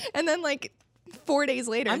week. And then, like, 4 days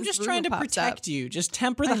later, I'm this just rumor trying to pops protect up. you. Just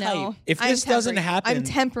temper I the know. hype. If I'm this doesn't tempering. happen- I'm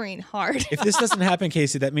tempering hard. If this doesn't happen,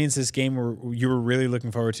 Casey, that means this game you were really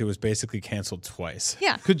looking forward to was basically canceled twice.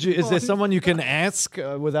 Yeah. Could you? Is there someone you can ask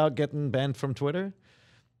without getting banned from Twitter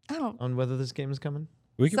I don't. on whether this game is coming?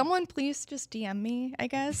 We could, Someone please just DM me, I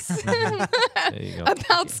guess. There you go.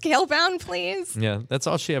 About Scalebound, please. Yeah, that's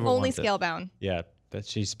all she ever Only wanted. Scalebound. yeah, that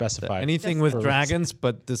she specified. Anything Just with for- dragons,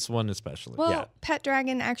 but this one especially. Well, Yeah. Pet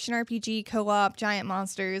Dragon, action RPG, co-op, giant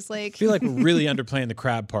monsters, like I feel like we're really underplaying the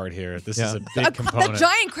crab part here. This is Yeah. a big component. the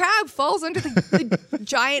giant crab falls under the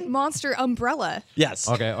giant monster umbrella. Yes.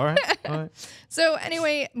 Okay, all right, all right. So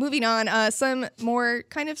anyway, moving on. Some more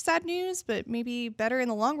kind of sad news, but maybe better in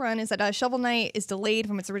the long run, is that Shovel Knight is delayed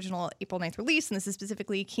from its original April 9th release, and this is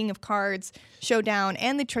specifically King of Cards, Showdown,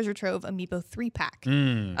 and the Treasure Trove Amiibo 3-pack.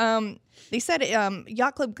 They said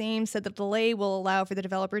Yacht Club Games said the delay will allow for the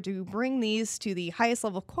developer to bring these to the highest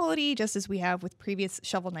level of quality, just as we have with previous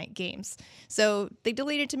Shovel Knight games. So they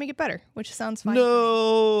delayed it to make it better, which sounds fine.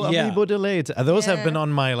 No, Yeah. Amiibo delayed. Those have Yeah. been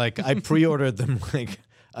on my I pre-ordered them like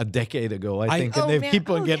a decade ago, I think, and Oh, they man. keep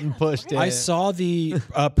on Oh, getting yeah, pushed. I saw the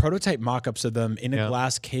prototype mock-ups of them in a Yeah.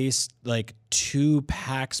 glass case like 2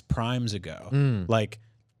 PAX Primes ago. Like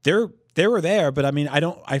they were there, but I mean,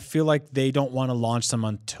 I feel like they don't want to launch them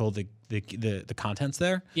until the content's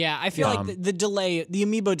there. Yeah, I feel like the delay, the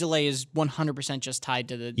Amiibo delay, is 100% just tied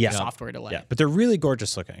to the software delay. Yeah, but they're really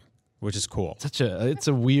gorgeous looking, which is cool. It's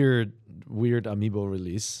a weird Amiibo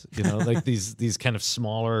release, like these kind of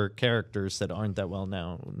smaller characters that aren't that well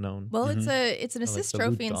known. Well, it's an assist the loot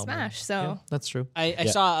trophy in goblin. Smash, so Yeah, that's true. I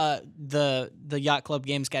saw the Yacht Club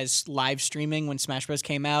Games guys live streaming when Smash Bros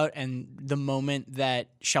came out, and the moment that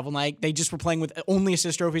Shovel Knight, they just were playing with only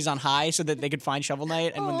assist trophies on high so that they could find Shovel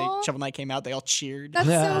Knight, and when Aw. Shovel Knight came out, they all cheered.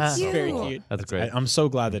 that's so cute. Very cute. That's great. I'm so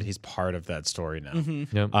glad that he's part of that story now.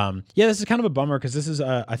 Yep. Yeah, this is kind of a bummer because this is,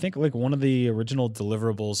 I think, like one of the original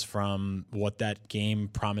deliverables from what that game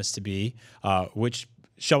promised to be, which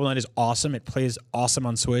Shovel Knight is awesome. It plays awesome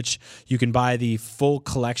on Switch. You can buy the full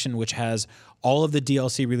collection, which has all of the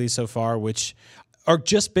DLC released so far, which are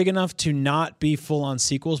just big enough to not be full-on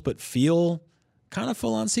sequels, but feel kind of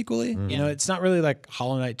full-on sequel-y. You know, it's not really like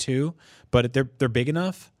Hollow Knight 2, but they're big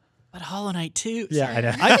enough. But Hollow Knight too. Yeah,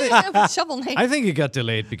 I know. Shovel Knight. I think it got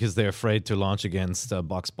delayed because they're afraid to launch against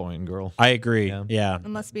Box Boy and Girl. I agree. Yeah. That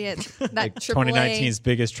must be it. That 2019's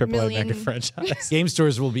biggest AAA million- mega franchise. Game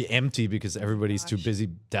stores will be empty because everybody's too busy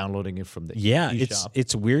downloading it from the Yeah, eShop.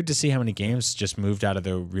 it's weird to see how many games just moved out of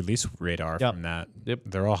the release radar Yep. from that. Yep.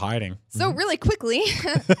 They're all hiding. So really quickly,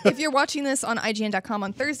 if you're watching this on IGN.com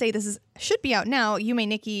on Thursday, this is should be out now. Yume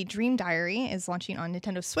Nikki Dream Diary is launching on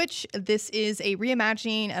Nintendo Switch. This is a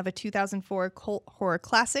reimagining of a 2004 cult horror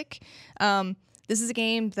classic. This is a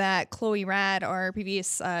game that Chloe Rad, our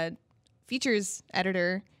previous features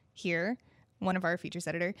editor here, one of our features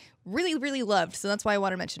editor, really, really loved. So that's why I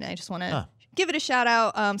want to mention it. I just want to give it a shout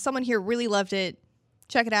out. Someone here really loved it.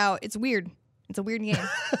 Check it out. It's weird. It's a weird game.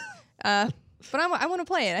 But I want to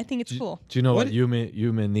play it. I think it's cool. Do you know what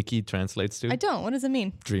Yume Nikki translates to? I don't. What does it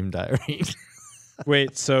mean? Dream Diary.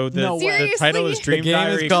 Wait, so the Seriously? title is Dream The game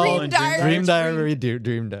Diary: is called Dream Diary. Dream Diary.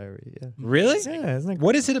 Dream Diary. Yeah. Really? Yeah. It's like,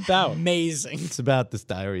 What is it about? Amazing. it's about this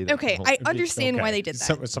diary. that- Okay, I understand why they did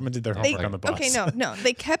that. Someone did their homework on the bus. Okay, no.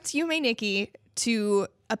 They kept Yume Nikki to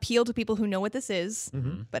appeal to people who know what this is,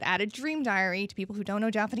 but added Dream Diary to people who don't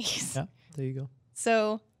know Japanese. Yeah. There you go.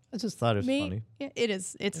 So I just thought it was funny. yeah, it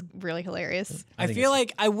is. It's really hilarious. I feel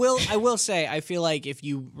like I will say I feel like if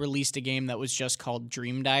you released a game that was just called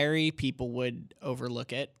Dream Diary, people would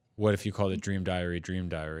overlook it. What if you called it Dream Diary?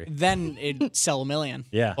 Then it'd sell a million.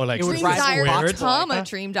 Yeah. Or like It would Dream rise Diary, weird. comma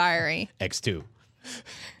Dream Diary. X2.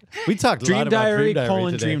 We talked a Dream lot about Diary, Dream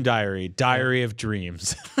Diary today. Dream Diary, Diary of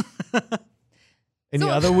Dreams. Any So-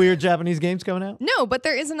 other weird Japanese games coming out? No, but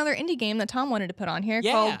there is another indie game that Tom wanted to put on here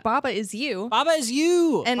Yeah. called Baba Is You. Baba Is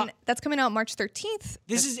You. And that's coming out March 13th.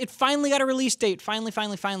 It finally got a release date. Finally.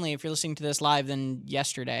 If you're listening to this live, then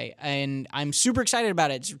yesterday. And I'm super excited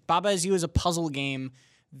about it. Baba Is You is a puzzle game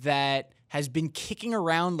that has been kicking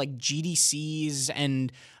around like GDCs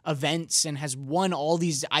and events and has won all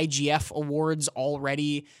these IGF awards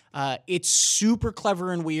already. It's super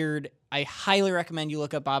clever and weird. I highly recommend you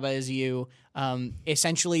look up Baba Is You.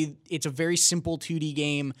 Essentially, it's a very simple 2D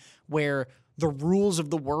game where the rules of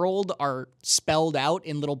the world are spelled out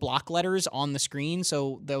in little block letters on the screen.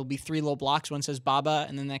 So there'll be 3 little blocks. One says Baba,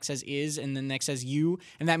 and then the next says is, and then the next says you.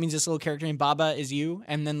 And that means this little character named Baba is you.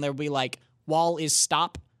 And then there'll be like wall is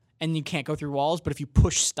stop, and you can't go through walls. But if you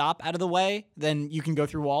push stop out of the way, then you can go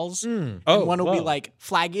through walls. And one will be like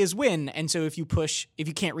flag is win. And so if you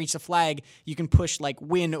can't reach the flag, you can push like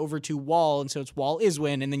win over to wall. And so it's wall is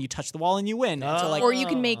win. And then you touch the wall and you win. And so like, Or you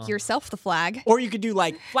can make yourself the flag. or you could do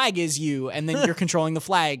like flag is you, and then you're controlling the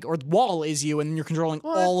flag, or wall is you, and then you're controlling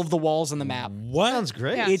all of the walls on the map. What? Sounds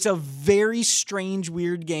great. Yeah. It's a very strange,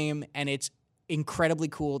 weird game, and it's incredibly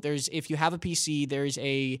cool. If you have a PC, there's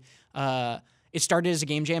it started as a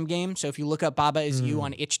Game Jam game, so if you look up Baba Is You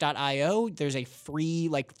on itch.io, there's a free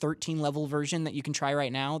like 13 level version that you can try right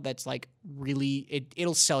now. That's like really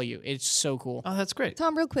it'll sell you. It's so cool. Oh, that's great.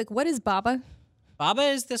 Tom, real quick, what is Baba? Baba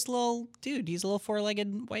is this little dude. He's a little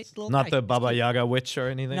 4-legged white little Not guy. the Baba Yaga witch or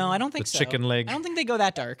anything? No, I don't think the so. chicken leg? I don't think they go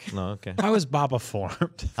that dark. No, okay. How is Baba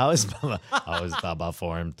formed? How is Baba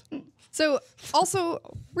formed? So, also,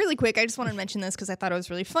 really quick, I just wanted to mention this because I thought it was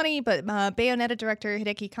really funny, but Bayonetta director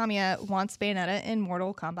Hideki Kamiya wants Bayonetta in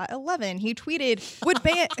Mortal Kombat 11. He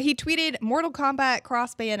tweeted Mortal Kombat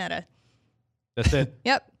cross Bayonetta. That's it.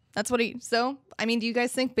 Yep, that's what he. So, I mean, do you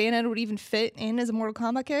guys think Bayonetta would even fit in as a Mortal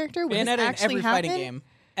Kombat character? Would this Bayonetta in actually every happen? fighting game.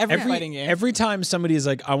 Every fighting game. Every time somebody is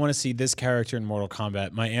like, I want to see this character in Mortal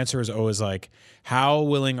Kombat, my answer is always like, how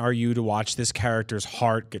willing are you to watch this character's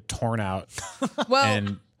heart get torn out Well,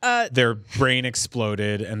 and their brain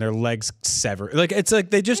exploded and their legs severed? Like, it's like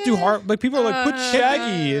they just do heart. Like, people are like, put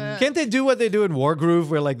Shaggy in. Can't they do what they do in Wargroove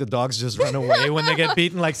where like the dogs just run away when they get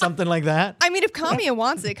beaten, like something like that? I mean, if Kamiya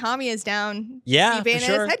wants it, Kamiya's down. Yeah, see for Bayonetta's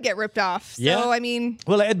sure. head get ripped off. So, Yeah. I mean,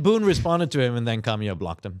 Well, Ed Boon responded to him and then Kamiya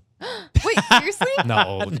blocked him. wait, seriously?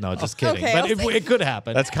 No, just kidding. Okay, but I'll it could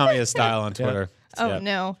happen. That's Kamiya's style on Twitter. Oh, Yeah.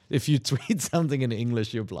 no. If you tweet something in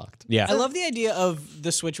English, you're blocked. Yeah. I love the idea of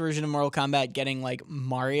the Switch version of Mortal Kombat getting like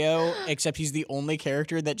Mario, except he's the only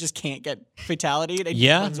character that just can't get fatality and he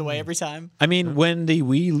Yeah. runs away every time. I mean, when the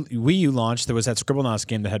Wii U launched, there was that Scribblenauts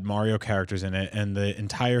game that had Mario characters in it, and the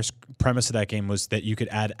entire premise of that game was that you could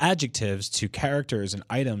add adjectives to characters and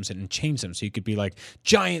items and change them. So you could be like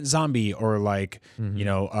giant zombie or like,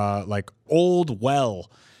 like old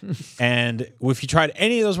well. And if you tried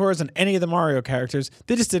any of those words on any of the Mario characters,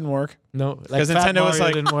 they just didn't work. No, like Because Fat Nintendo was Mario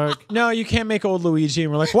like, didn't work. no, you can't make old Luigi.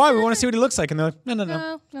 And we're like, why? We want to see what he looks like. And they're like, no.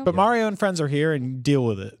 No. But Mario and friends are here and deal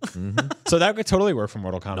with it. So that could totally work for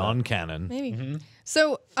Mortal Kombat. Non-canon. Maybe.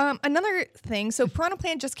 So another thing. So Piranha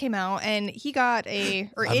Plant just came out, and he got it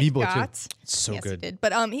Amiibo, too. got. It's so yes, good. It did.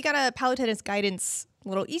 But he got a Palutena's Guidance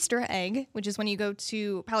little Easter egg, which is when you go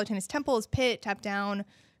to Palutena's Temple's pit, tap down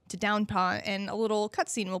to Downpaw, and a little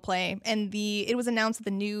cutscene will play. And it was announced that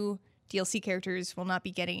the new DLC characters will not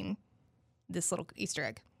be getting this little Easter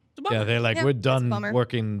egg. Yeah, they're like, Yeah, we're it's a done bummer.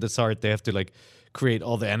 working this hard. They have to like create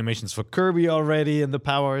all the animations for Kirby already and the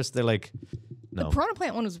powers. They're like, no. The Piranha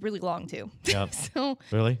Plant one was really long too. Yeah. So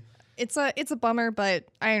Really? it's a bummer, but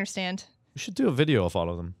I understand. We should do a video of all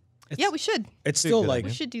of them. Yeah, we should. It's still good like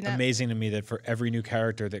We should do that. amazing to me that for every new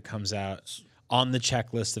character that comes out on the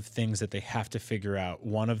checklist of things that they have to figure out,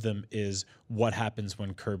 one of them is what happens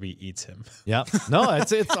when Kirby eats him. Yeah, no,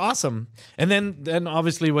 it's awesome. And then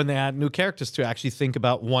obviously when they add new characters to actually think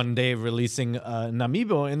about one day releasing an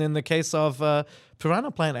amiibo. And in the case of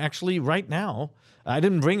Piranha Plant, actually right now, I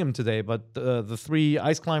didn't bring him today, but the 3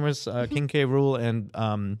 Ice Climbers, King K. Rool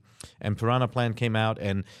and Piranha Plant came out,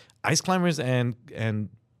 and Ice Climbers and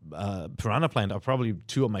Piranha Plant are probably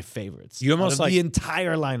 2 of my favorites. You almost out of like the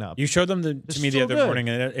entire lineup. You showed them to me the so other good. morning,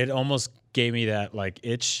 and it almost gave me that like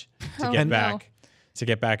itch to Oh, get no. back. To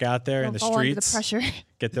get back out there in the Fall under streets, the pressure.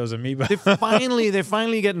 get those amiibo. They're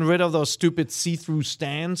finally getting rid of those stupid see-through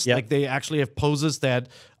stands. Yep. Like they actually have poses that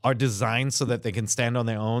are designed so that they can stand on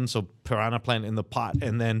their own. So Piranha Plant in the pot,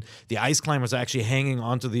 and then the Ice Climbers are actually hanging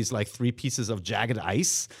onto these like 3 pieces of jagged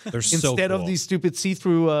ice. They're so instead of cool. these stupid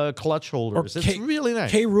see-through clutch holders. It's really nice.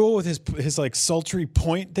 K. Rool with his like sultry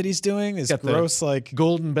point that he's doing, his Got the gross like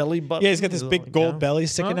golden belly button. yeah, he's got this big gold belly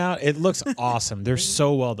sticking out. It looks awesome. They're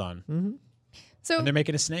so well done, So and they're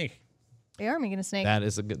making a snake. they are making a snake. That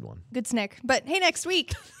is a good one. Good snake. But hey, next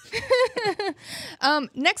week.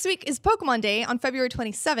 Next week is Pokemon Day on February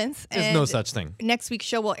 27th. There's no such thing. Next week's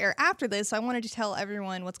show will air after this, so I wanted to tell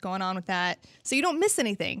everyone what's going on with that so you don't miss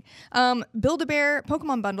anything. Build-A-Bear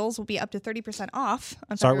Pokemon bundles will be up to 30% off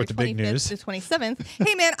on Start February with the big 25th news. to 27th.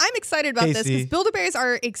 Hey, man, I'm excited about this Casey. because Build-A-Bears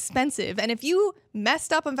are expensive, and if you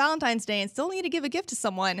messed up on Valentine's Day and still need to give a gift to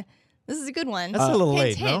someone, this is a good one. That's a little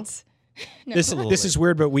Hint, late, no? hint. No. This is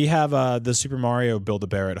weird, but we have the Super Mario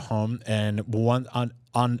Build-A-Bear at home, and one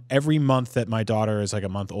on every month that my daughter is like a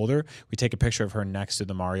month older, we take a picture of her next to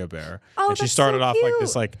the Mario Bear. Oh, and she that's started so off like cute.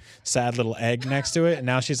 this like sad little egg next to it, and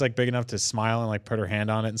now she's like big enough to smile and like put her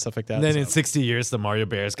hand on it and stuff like that. And then So- in 60 years, the Mario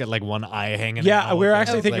Bear's got like one eye hanging out. yeah, we're and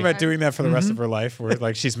actually it's thinking like- about doing that for the rest of her life. Where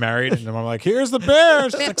like she's married, and I'm like, "Here's the bear."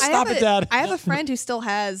 She's Man, like, "Stop it, Dad." I have a friend who still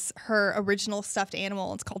has her original stuffed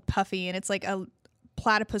animal. It's called Puffy, and it's like a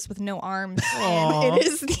platypus with no arms. And it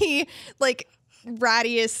is the like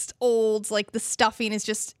rattiest old, like the stuffing is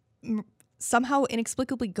just somehow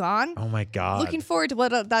inexplicably gone. Oh my god. Looking forward to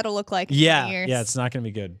what that'll look like in yeah, 20 years. yeah, it's not gonna be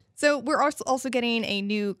good. So we're also getting a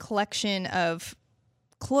new collection of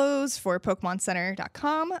clothes for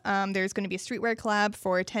PokemonCenter.com. There's going to be a streetwear collab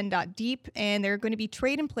for 10.Deep, and there are going to be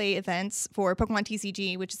trade and play events for Pokemon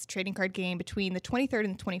TCG, which is a trading card game between the 23rd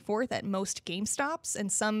and the 24th at most GameStops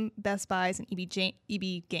and some Best Buys and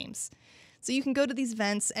EB Games. So you can go to these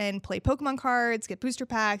events and play Pokemon cards, get booster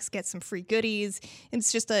packs, get some free goodies.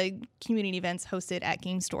 It's just a community events hosted at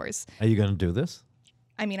game stores. Are you going to do this?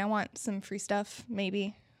 I mean, I want some free stuff,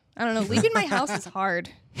 maybe. I don't know. Leaving my house is hard.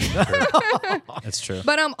 That's true.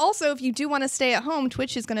 But also, if you do want to stay at home,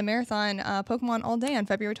 Twitch is going to marathon Pokemon all day on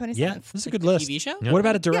February 27th. Yeah, this is a good list. TV show? What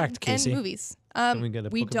about a Yeah, direct, Casey? and movies. we get a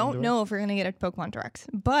We Pokemon don't Direct? know if we're going to get a Pokemon Direct,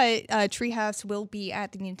 but Treehouse will be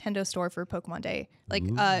at the Nintendo store for Pokemon Day, like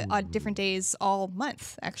on different days all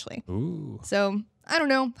month, actually. Ooh. So I don't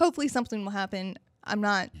know. Hopefully, something will happen. I'm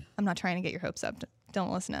not trying to get your hopes up.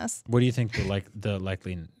 Don't listen to us. What do you think the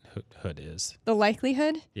likelihood is? The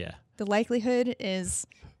likelihood. Yeah. The likelihood is.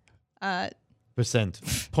 Percent.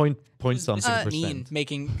 Point something percent. Mean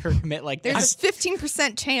making her commit like There's this. a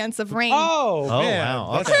 15% chance of rain. Oh, Oh, man.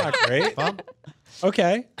 wow. That's Okay. not great. Well,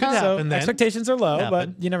 Okay. Could so happen then. expectations are low, Could but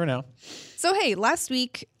happen. you never know. So hey, last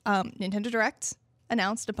week Nintendo Direct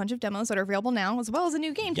announced a bunch of demos that are available now, as well as a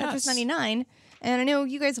new game, Yes. Tetris 99. And I know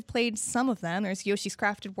you guys have played some of them. There's Yoshi's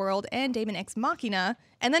Crafted World and Daemon X Machina,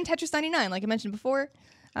 and then Tetris 99, like I mentioned before.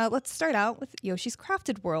 Let's start out with Yoshi's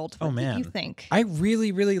Crafted World. What Oh man, did you think? I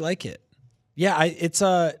really, really like it. Yeah, it's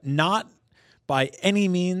not by any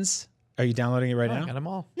means. Are you downloading it right I now? got them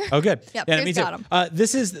all. Oh, good. Yep, yeah, Chris me too. got 'em.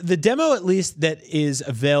 This is the demo, at least, that is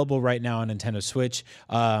available right now on Nintendo Switch.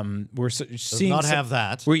 We're seeing not some- have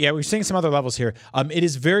that. We're seeing some other levels here. It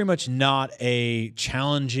is very much not a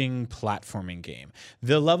challenging platforming game.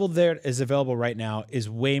 The level there is available right now is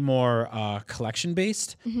way more collection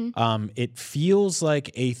based. It feels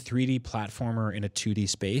like a 3D platformer in a 2D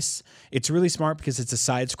space. It's really smart because it's a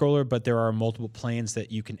side scroller, but there are multiple planes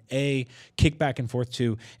that you can A, kick back and forth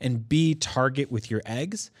to, and B, target with your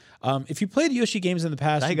eggs. If you played Yoshi games in the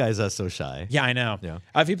past, Shy guys are so shy. yeah, I know. Yeah.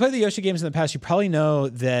 If you play the Yoshi games in the past, you probably know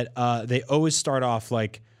that they always start off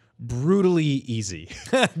like brutally easy.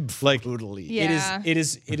 Like Brutally. Yeah. it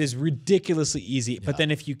is ridiculously easy. But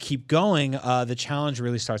then if you keep going, the challenge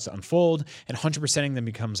really starts to unfold, and 100%ing them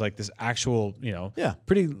becomes like this actual,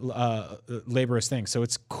 pretty laborious thing. So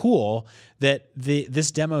it's cool that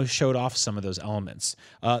this demo showed off some of those elements.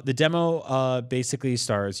 The demo basically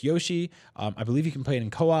stars Yoshi. I believe you can play it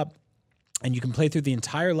in co-op. And you can play through the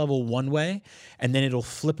entire level one way, and then it'll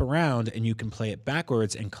flip around, and you can play it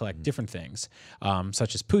backwards and collect different things,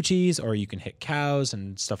 such as Poochies, or you can hit cows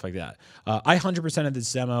and stuff like that. I 100%ed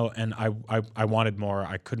this demo, and I wanted more.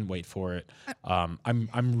 I couldn't wait for it. I'm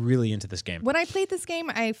really into this game. When I played this game,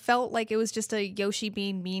 I felt like it was just a Yoshi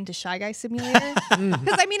being mean to Shy Guy Simulator.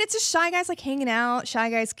 Because I mean, it's just Shy Guys like hanging out, Shy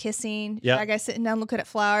Guys kissing, Shy Guys sitting down looking at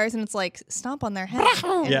flowers, and it's like stomp on their head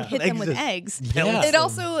and hit them with eggs. Yeah. It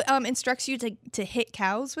also instructs you to hit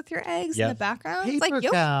cows with your eggs in the background. It's like,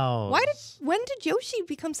 Paper cows. when did Yoshi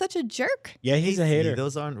become such a jerk? Yeah, he's a hater.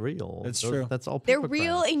 Those aren't real. That's true. That's all. They're paper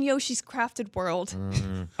real crafts. in Yoshi's Crafted World.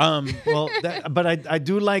 Well, but I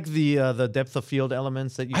do like the depth of field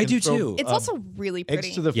elements that you can I do throw, too. It's also really pretty.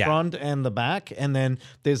 eggs to the Yeah. front and the back, and then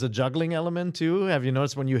there's a juggling element too. Have you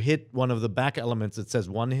noticed when you hit one of the back elements, it says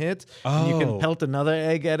one hit, and you Oh. can pelt another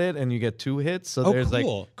egg at it, and you get 2 hits. So Oh, there's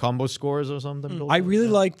cool. like combo scores or something. built I in. really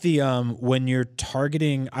like the when you're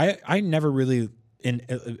targeting. I never really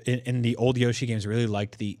in the old Yoshi games really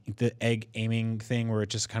liked the egg aiming thing where it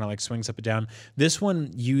just kind of like swings up and down. This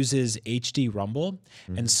one uses HD rumble,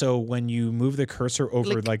 and so when you move the cursor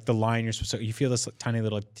over like the line you're supposed to, you feel this tiny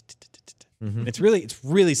little. It's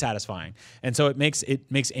really satisfying, and so it makes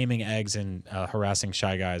aiming eggs and harassing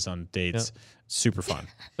Shy Guys on dates super fun.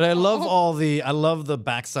 But I love I love the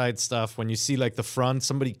backside stuff when you see like the front,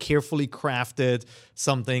 somebody carefully crafted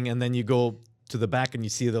something, and then you go to the back and you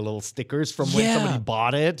see the little stickers from when somebody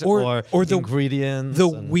bought it, or the ingredients. The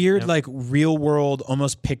and, weird like real world,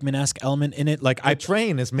 almost Pikmin-esque element in it. Like a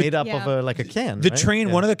train is made up of a can. The right? train,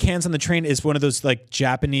 Yeah. one of the cans on the train is one of those like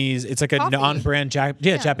Japanese. It's like a Coffee. non-brand,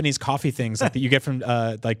 Japanese coffee things like that you get from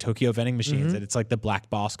like Tokyo vending machines. And it's like the Black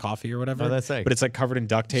Boss coffee or whatever. Oh, that's right. But it's like covered in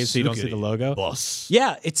duct tape, so you don't see the logo. Boss.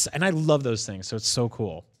 Yeah, and I love those things. So it's so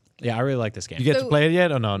cool. Yeah, I really like this game. You get to So- play it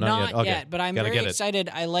yet? Or no, Not yet. Okay. yet, but I'm Gotta very get it. excited.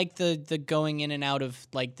 I like the going in and out of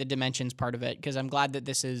like the dimensions part of it because I'm glad that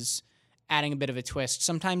this is adding a bit of a twist.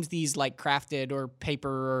 Sometimes these like crafted or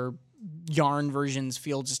paper or yarn versions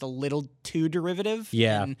feel just a little too derivative.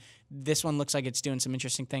 Yeah. And this one looks like it's doing some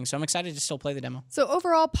interesting things. So I'm excited to still play the demo. So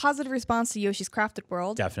overall, positive response to Yoshi's Crafted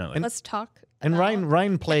World. Definitely. Let's talk. And about-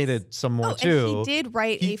 Ryan played it some more too. and he did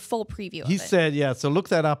write a full preview He of it. said, yeah, so look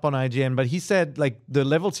that up on IGN, but he said like the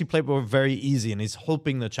levels he played were very easy and he's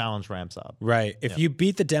hoping the challenge ramps up. Right. If you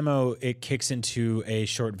beat the demo, it kicks into a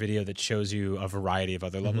short video that shows you a variety of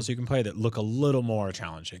other levels you can play that look a little more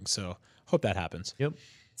challenging. So hope that happens. Yep.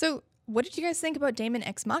 So what did you guys think about Daemon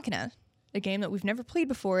X Machina? A game that we've never played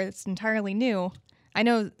before. It's entirely new. I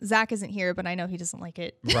know Zach isn't here, but I know he doesn't like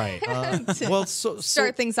it. Right. Well, so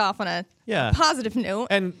Start things off on a yeah. positive note.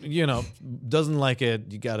 And doesn't like it,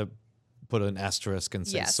 you got to put an asterisk and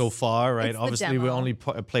say Yes. so far, right? It's the Obviously, we demo. only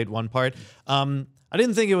played one part. I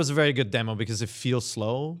didn't think it was a very good demo because it feels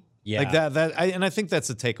slow. Yeah. Like and I think that's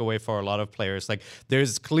a takeaway for a lot of players. Like,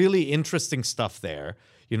 there's clearly interesting stuff there.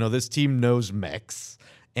 This team knows mechs.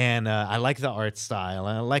 And I like the art style,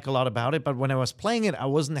 and I like a lot about it. But when I was playing it, I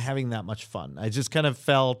wasn't having that much fun. I just kind of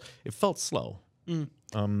felt slow.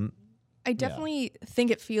 I definitely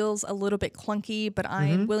think it feels a little bit clunky, but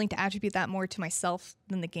I'm willing to attribute that more to myself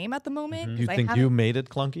than the game at the moment. You 'cause I think haven't- you made it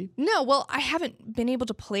clunky? No, well, I haven't been able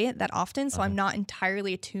to play it that often, so I'm not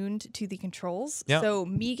entirely attuned to the controls. Yeah. So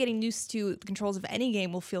me getting used to the controls of any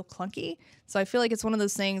game will feel clunky. So I feel like it's one of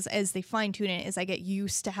those things, as they fine tune it, as I get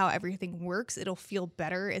used to how everything works, it'll feel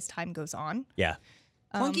better as time goes on. Yeah.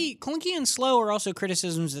 Clunky and slow are also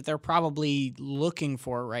criticisms that they're probably looking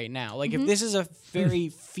for right now. Like if this is a very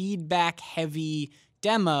feedback heavy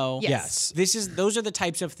demo, Yes. those are the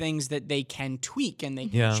types of things that they can tweak and they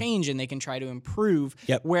can Yeah. change and they can try to improve.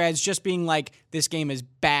 Yep. Whereas just being like this game is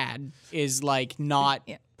bad is like not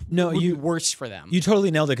No, would be you worse for them. You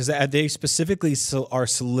totally nailed it because they specifically are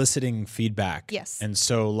soliciting feedback. Yes. And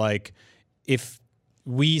so, like, if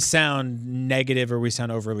we sound negative or we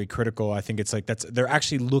sound overly critical, I think it's like they're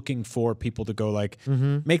actually looking for people to go like,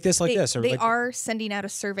 make this like this. Or They like, are sending out a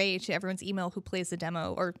survey to everyone's email who plays the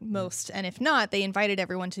demo, or most. And if not, they invited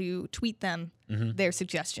everyone to tweet them their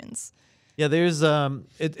suggestions. Yeah, there's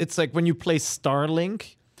it's like when you play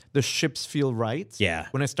Starlink, the ships feel right. Yeah.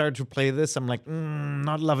 When I started to play this, I'm like,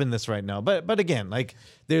 not loving this right now. But again, like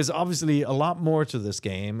there's obviously a lot more to this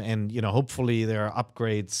game, and hopefully there are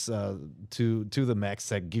upgrades to the mechs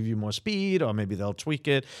that give you more speed, or maybe they'll tweak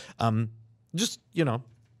it. I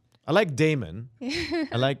like Damon.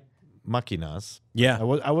 I like Machinas. Yeah.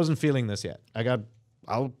 I wasn't feeling this yet.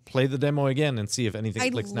 I'll play the demo again and see if anything I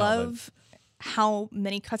clicks now. love how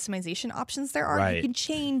many customization options there are. Right. You can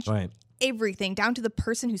change everything down to the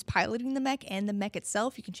person who's piloting the mech and the mech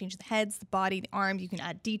itself. You can change the heads, the body, the arms. You can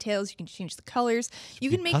add details. You can change the colors.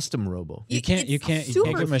 You can make custom robo. You can't give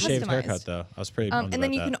him a shaved haircut though. I was pretty bummed and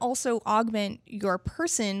then about you that. can also augment your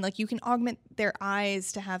person. Like you can augment their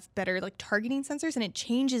eyes to have better like targeting sensors, and it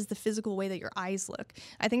changes the physical way that your eyes look.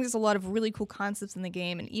 I think there's a lot of really cool concepts in the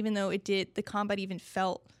game, and even though the combat even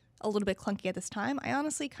felt a little bit clunky at this time, I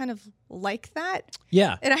honestly kind of like that.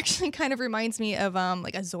 Yeah. It actually kind of reminds me of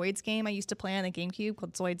like a Zoids game I used to play on the GameCube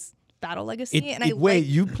called Zoids Battle Legacy.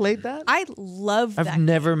 You played that? I love that. I've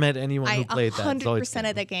never met anyone who played that. 100%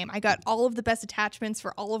 of that game. I got all of the best attachments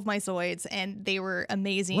for all of my Zoids, and they were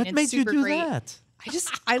amazing. What and made super you do great. that?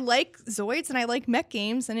 I like Zoids and I like mech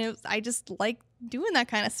games, and I just like doing that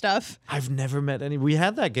kind of stuff. I've never met any. We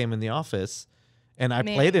had that game in the office, and I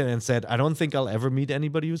played it and said, I don't think I'll ever meet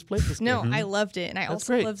anybody who's played this game. No, I loved it, and I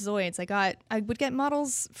also great. love Zoids. I would get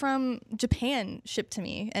models from Japan shipped to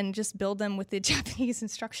me and just build them with the Japanese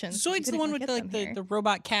instructions. Zoid's the one with the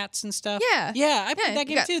robot cats and stuff. Yeah. Yeah, I played that you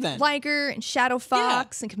game got too then. Liger and Shadow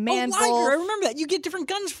Fox and Command Liger, Wolf. I remember that. You get different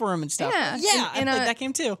guns for him and stuff. Yeah. I And, played that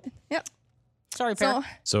game too. Yep. Sorry, Pear.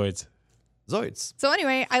 So it's Zoids. So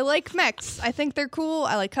anyway, I like mechs. I think they're cool.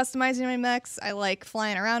 I like customizing my mechs. I like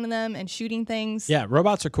flying around in them and shooting things. yeah,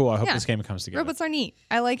 robots are cool. I hope Yeah. this game comes together. Robots are neat.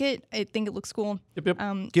 I like it. I think it looks cool.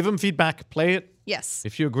 Yep. Give them feedback. Play it. Yes.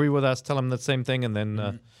 If you agree with us, tell them the same thing, and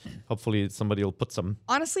then hopefully somebody will put some.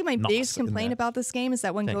 Honestly, my biggest in complaint there. about this game is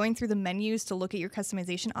that when going through the menus to look at your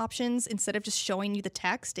customization options, instead of just showing you the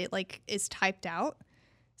text, it like is typed out.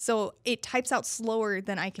 So it types out slower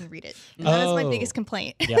than I can read it. And that is my biggest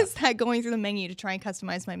complaint. Is that going through the menu to try and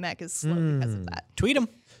customize my mech is slow because of that. Tweet him.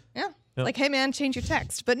 Yeah. Like, hey man, change your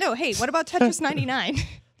text. But no, hey, what about Tetris 99?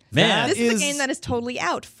 Man, This is a game that is totally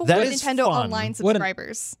out for that is Nintendo fun. Online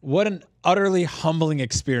subscribers. what an utterly humbling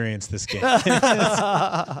experience this game.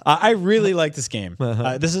 I really like this game.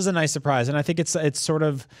 This is a nice surprise, and I think it's sort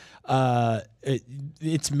of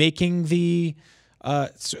it's making the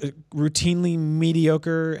routinely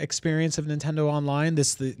mediocre experience of Nintendo Online,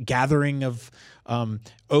 the gathering of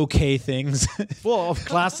okay things. Well, of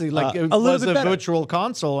classic, like it a little was bit a better. virtual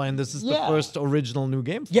console, and this is the first original new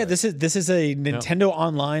game. For Yeah, it. this is a Nintendo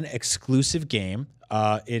Online exclusive game.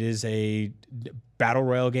 It is a battle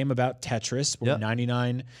royale game about Tetris, where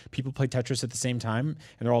 99 people play Tetris at the same time,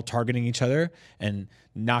 and they're all targeting each other and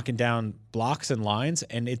knocking down blocks and lines.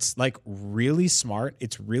 And it's like really smart.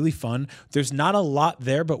 It's really fun. There's not a lot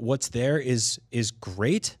there, but what's there is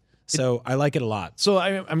great. So I like it a lot. So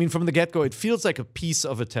I mean, from the get go, it feels like a piece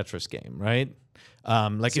of a Tetris game, right?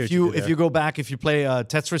 Like See if what you you did if there. you go back, if you play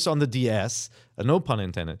Tetris on the DS, no pun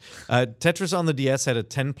intended. Tetris on the DS had a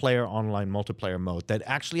 10-player online multiplayer mode that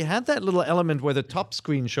actually had that little element where the top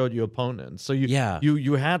screen showed your opponents. So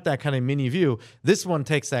you had that kind of mini view. This one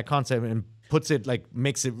takes that concept and puts it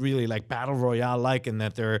makes it really like battle royale like, in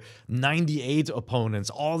that there are 98 opponents,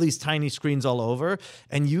 all these tiny screens all over,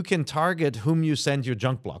 and you can target whom you send your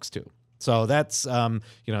junk blocks to. So that's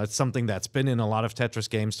it's something that's been in a lot of Tetris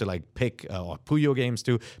games to like pick, or Puyo games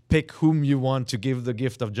to pick whom you want to give the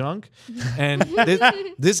gift of junk. And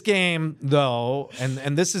this game though,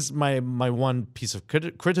 and this is my one piece of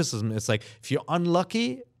criticism, it's like if you're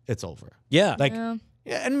unlucky, it's over. Yeah.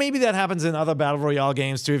 Yeah, and maybe that happens in other battle royale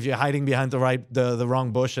games too. If you're hiding behind the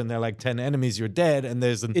wrong bush and there are like 10 enemies, you're dead, and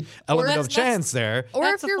there's an element of chance there. Or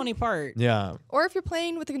That's if the you're funny part. Yeah. Or if you're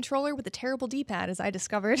playing with a controller with a terrible D-pad, as I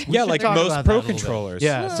discovered. Yeah, like talk most about pro that a little bit. controllers.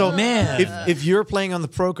 Yeah. So Man. if you're playing on the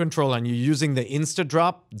pro controller and you're using the insta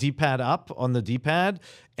drop D-pad up on the D-pad,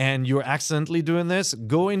 and you're accidentally doing this,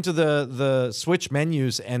 go into the Switch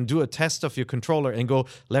menus and do a test of your controller and go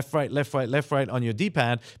left, right, left, right, left, right on your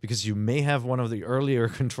D-pad, because you may have one of the earlier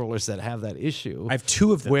controllers that have that issue. I have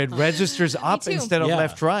two of them. where it registers up too. instead of Yeah.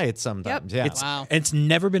 left, right sometimes. Yeah. It's, it's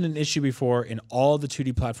never been an issue before in all the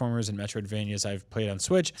 2D platformers and Metroidvanias I've played on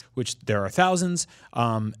Switch, which there are thousands.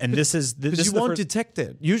 And this is Because you won't detect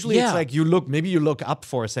it. Usually it's like maybe you look up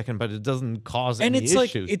for a second, but it doesn't cause and any it's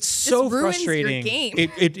issues. like it's so ruins your frustrating.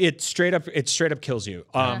 game. it straight up kills you.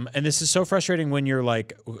 And this is so frustrating when you're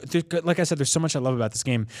like I said, there's so much I love about this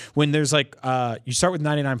game. When there's like you start with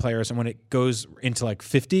 99 players, and when it goes into like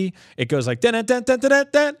 50, it goes like dun dun dun dun dun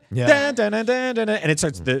dun dun dun dun dun, and it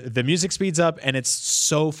starts the music speeds up, and it's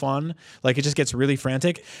so fun. Like it just gets really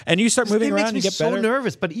frantic, and you start moving around. You get so better.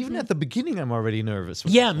 nervous, but even at the beginning, I'm already nervous.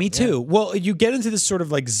 Yeah, me too. Well, you get into this sort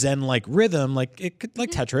of like Zen-like rhythm, like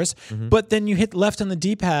Tetris, but then you hit left on the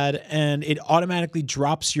D-pad, and it automatically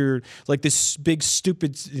drops your like this big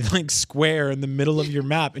stupid like square in the middle of your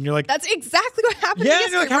map, and you're like, that's exactly what happened. Yeah,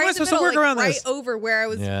 you're like, how am I supposed to work around right this? Right over where I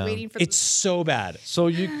was waiting for. It's so bad.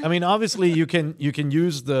 So obviously you can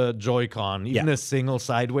use the Joy-Con even a single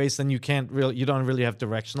sideways, then you don't really have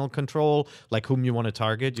directional control, like whom you want to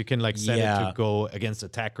target. You can like set it to go against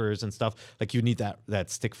attackers and stuff. Like you need that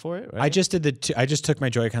stick for it, right? I just took my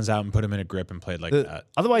Joy-Cons out and put them in a grip and played like that.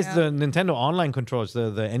 Otherwise, the Nintendo Online controllers,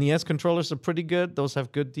 the NES controllers are pretty good. Those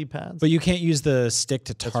have good D-pads. But you can't use the stick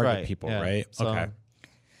to target people, yeah. right? So, okay.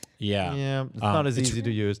 Yeah. It's not as easy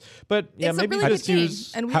to use. But yeah, it's maybe a really just good game,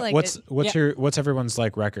 use. and we like it. What's everyone's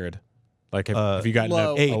like record? Like have you gotten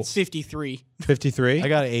Low. 8? 53. 53? I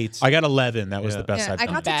got 8. I got 11. That was the best Yeah, I've I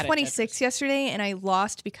done. got bad to at 26 yesterday, and I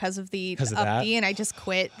lost because of the Because of that? D, and I just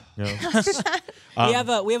quit. We have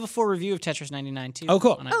a full review of Tetris 99 too. Oh,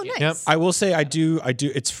 cool. on Oh, IGN. nice. Yep. I will say I do.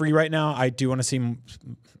 It's free right now. I do want to see.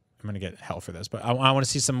 I'm gonna get hell for this, but I want to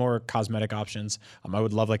see some more cosmetic options. I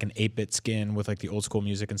would love like an 8-bit skin with like the old school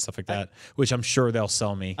music and stuff like that, which I'm sure they'll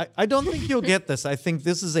sell me. I don't think you'll get this. I think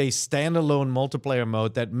this is a standalone multiplayer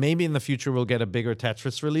mode that maybe in the future will get a bigger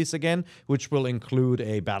Tetris release again, which will include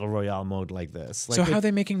a battle royale mode like this. Like So how are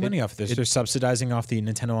they making money off this? They're subsidizing off the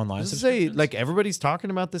Nintendo Online subscriptions? like everybody's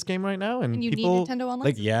talking about this game right now, and You people need Nintendo Online.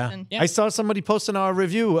 like subscription. I saw somebody post in our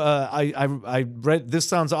review. I read this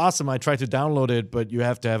sounds awesome. I tried to download it, but you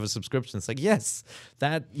have to have a subscription. It's like yes,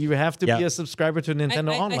 that you have to be a subscriber to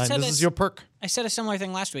Nintendo I Online. said This is your perk. I said a similar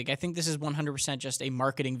thing last week. I think this is 100% just a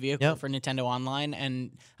marketing vehicle for Nintendo Online,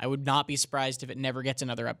 and I would not be surprised if it never gets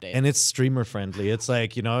another update. And it's streamer friendly. It's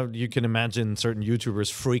like, you can imagine certain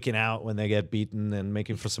YouTubers freaking out when they get beaten and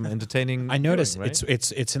making for some entertaining. I noticed viewing, right?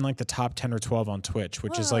 it's in like the top 10 or 12 on Twitch,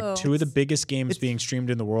 which is like Whoa. two of the biggest games being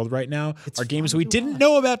streamed in the world right now are games we didn't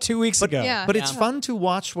know about 2 weeks ago. Yeah. But it's fun to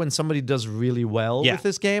watch when somebody does really well Yeah. with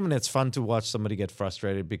this game, and it's fun to watch somebody get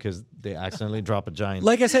frustrated because they accidentally drop a giant.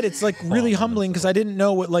 Like I said, it's like really humbling because I didn't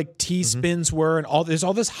know what like T-spins were and there's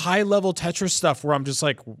all this high level Tetris stuff where I'm just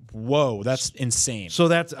like, whoa, that's insane. So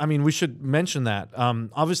we should mention that.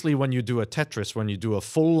 Obviously, when you do a Tetris, when you do a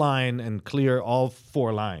full line and clear all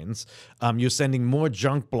 4 lines, you're sending more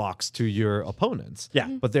junk blocks to your opponents. Yeah.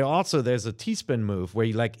 But there's a T-spin move where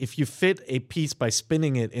if you fit a piece by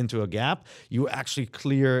spinning it into a gap, you actually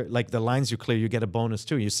clear, like the lines you clear, you get a bonus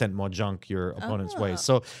too. You send more junk your opponent's way.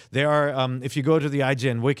 So there are, if you go to the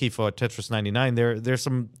IGN wiki for Tetris 99, there's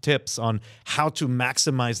some tips on how to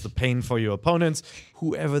maximize the pain for your opponents,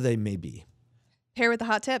 whoever they may be. Pair with the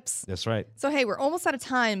hot tips. That's right. So, hey, we're almost out of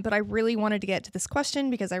time, but I really wanted to get to this question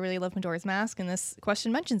because I really love Majora's Mask, and this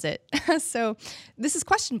question mentions it. So, this is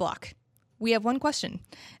question block. We have one question,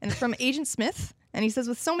 and it's from Agent Smith. And he says,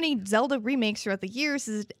 with so many Zelda remakes throughout the years,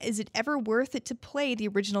 is it ever worth it to play the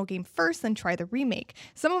original game first, then try the remake?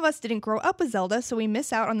 Some of us didn't grow up with Zelda, so we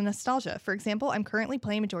miss out on the nostalgia. For example, I'm currently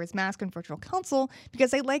playing Majora's Mask on Virtual Console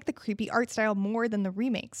because I like the creepy art style more than the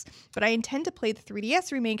remakes. But I intend to play the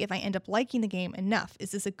 3DS remake if I end up liking the game enough.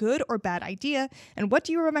 Is this a good or bad idea? And what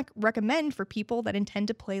do you recommend for people that intend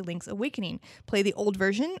to play Link's Awakening? Play the old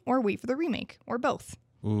version or wait for the remake? Or both?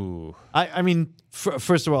 Ooh. I mean,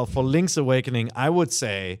 first of all, for Link's Awakening, I would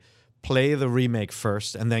say play the remake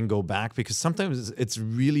first and then go back, because sometimes it's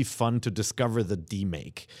really fun to discover the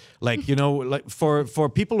demake. Like, like for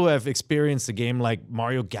people who have experienced a game like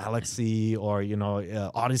Mario Galaxy or,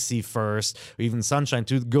 Odyssey first, or even Sunshine,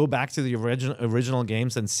 to go back to the original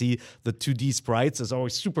games and see the 2D sprites is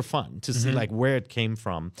always super fun to see like where it came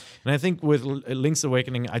from. And I think with Link's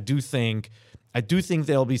Awakening, I do think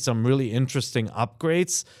there'll be some really interesting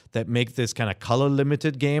upgrades that make this kind of color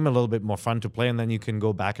limited game a little bit more fun to play, and then you can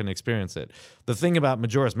go back and experience it. The thing about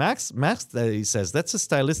Majora's Mask that he says, that's a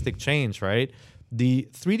stylistic change, right? The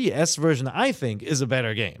 3DS version, I think, is a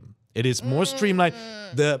better game. It is more streamlined.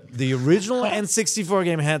 The original N64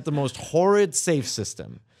 game had the most horrid save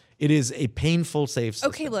system. It is a painful save system.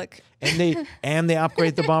 Okay, look. And they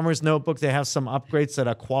upgrade the Bomber's Notebook. They have some upgrades that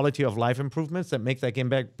are quality of life improvements that make that game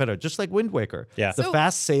better, just like Wind Waker. Yeah. The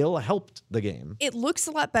fast sail helped the game. It looks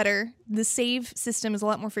a lot better. The save system is a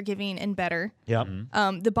lot more forgiving and better. Yeah.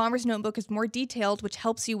 The Bomber's Notebook is more detailed, which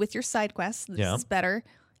helps you with your side quests. This is better.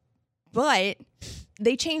 but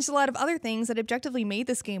they changed a lot of other things that objectively made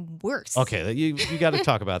this game worse. Okay, you got to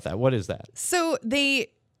talk about that. What is that? So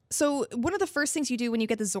one of the first things you do when you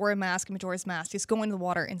get the Zora mask and Majora's Mask is go into the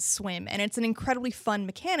water and swim. And it's an incredibly fun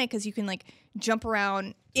mechanic because you can like jump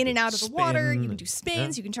around in and out of the water. You can do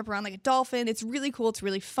spins. You can jump around like a dolphin. It's really cool. It's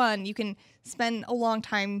really fun. You can spend a long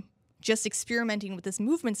time just experimenting with this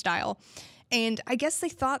movement style. And I guess they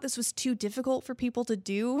thought this was too difficult for people to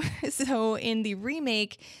do. So in the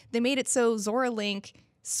remake, they made it so Zora Link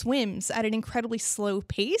swims at an incredibly slow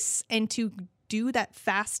pace. And to do that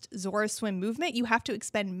fast Zora swim movement, you have to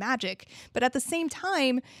expend magic. But at the same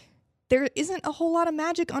time, there isn't a whole lot of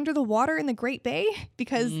magic under the water in the Great Bay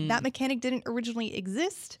because that mechanic didn't originally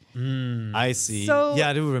exist. I see. So, yeah,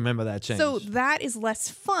 I do remember that change. So that is less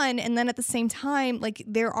fun. And then at the same time, like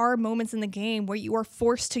there are moments in the game where you are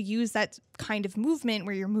forced to use that kind of movement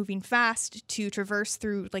where you're moving fast to traverse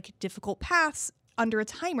through like difficult paths under a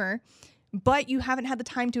timer. But you haven't had the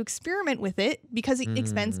time to experiment with it because it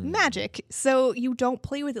expends magic. So you don't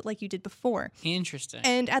play with it like you did before. Interesting.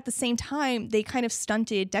 And at the same time, they kind of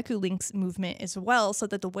stunted Deku Link's movement as well, so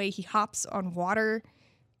that the way he hops on water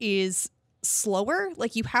is slower.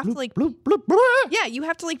 Like you have to like yeah, you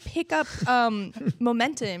have to like pick up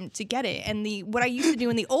momentum to get it. And what I used to do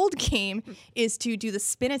in the old game is to do the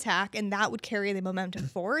spin attack, and that would carry the momentum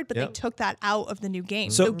forward. But they took that out of the new game.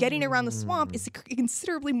 So getting around the swamp is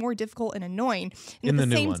considerably more difficult and annoying. And in the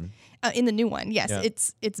new one. In the new one, yes,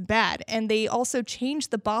 it's bad. And they also changed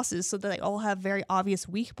the bosses so that they all have very obvious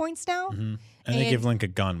weak points now. And they give Link a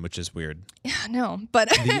gun, which is weird. No, but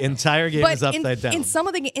the entire game is upside down. In some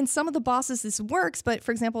of the bosses, this works. But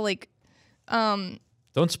for example, like, don't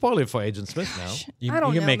spoil it for Agent Smith now. I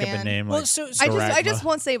don't you can know, make up a name. Well, Like so I just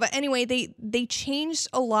won't say. But anyway, they changed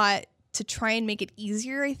a lot to try and make it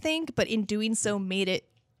easier, I think. But in doing so, made it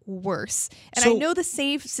worse. And I know the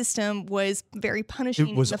save system was very punishing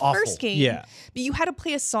in the first game. But you had to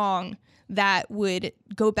play a song that would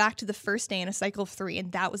go back to the first day in a cycle of 3,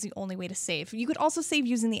 and that was the only way to save. You could also save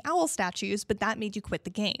using the owl statues, but that made you quit the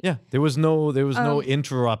game. Yeah, there was no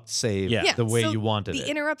interrupt save the way so you wanted it. The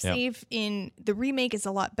interrupt save in the remake is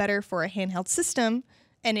a lot better for a handheld system,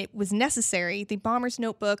 and it was necessary. The Bomber's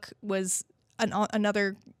Notebook was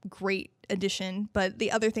another great addition, but the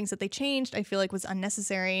other things that they changed, I feel like was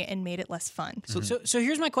unnecessary and made it less fun. So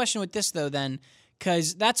here's my question with this though, then,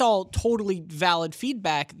 because that's all totally valid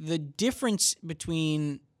feedback. The difference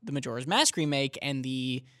between the Majora's Mask remake and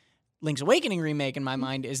the Link's Awakening remake, in my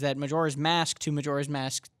mind, is that Majora's Mask to Majora's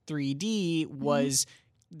Mask 3D was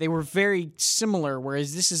they were very similar,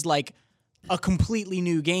 whereas this is like a completely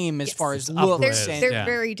new game as far as looks they're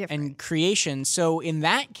very different and creation. So in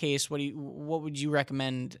that case, what would you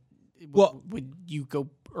recommend? Well, would you go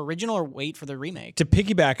original or wait for the remake? To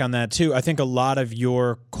piggyback on that too, I think a lot of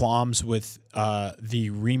your qualms with the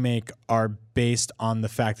remake are based on the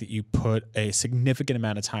fact that you put a significant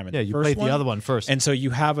amount of time in the you first played one. the other one first. And so you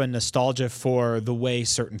have a nostalgia for the way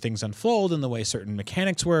certain things unfold and the way certain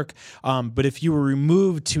mechanics work. But if you were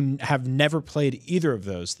removed to have never played either of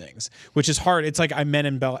those things, which is hard, it's like I Men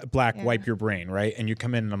in Black wipe your brain, right? And you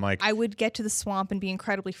come in and I'm like... I would get to the swamp and be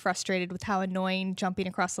incredibly frustrated with how annoying jumping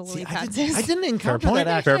across the lily pads is. I didn't encounter that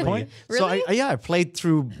actually. Fair point. Really? So I played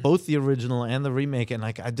through both the original and the remake, and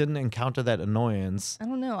like I didn't encounter that annoyance. I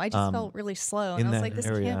don't know. I just felt really slow, and I was like, "This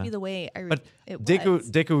can't be the way it was."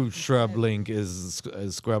 Deku Scrub Link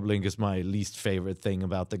is my least favorite thing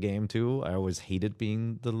about the game too. I always hated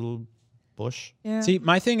being the little bush. Yeah. See,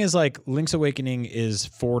 my thing is like Link's Awakening is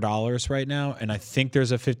 $4 right now, and I think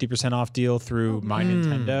there's a 50% off deal through My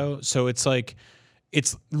Nintendo. So it's like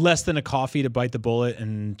it's less than a coffee to bite the bullet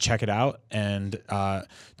and check it out, and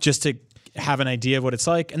just to have an idea of what it's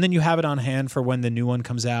like, and then you have it on hand for when the new one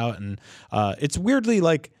comes out. And it's weirdly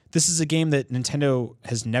like this is a game that Nintendo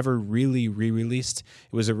has never really re-released.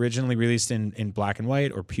 It was originally released in black and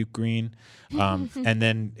white or puke green, and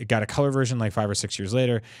then it got a color version like 5 or 6 years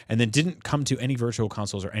later, and then didn't come to any virtual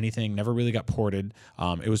consoles or anything. Never really got ported.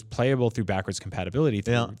 It was playable through backwards compatibility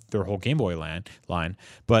through their whole Game Boy line,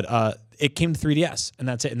 but it came to 3DS, and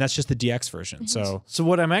that's it. And that's just the DX version. So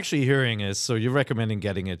what I'm actually hearing is, so you're recommending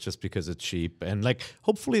getting it just because it's cheap, and like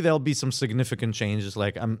hopefully there'll be some significant changes.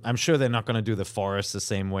 Like I'm sure they're not going to do the forest the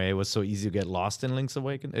same way. It was so easy to get lost in Link's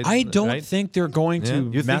Awakening. I don't think they're going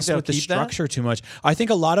to mess with the structure too much. I think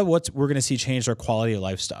a lot of what we're going to see changed are quality of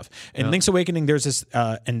life stuff. In Link's Awakening, there's this,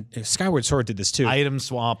 and Skyward Sword did this too. Item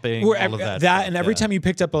swapping, all of that. And every time you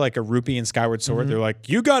picked up like a rupee in Skyward Sword, they're like,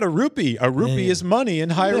 "You got a rupee. A rupee is money in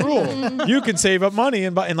Hyrule. You can save up money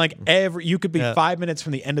and like you could be 5 minutes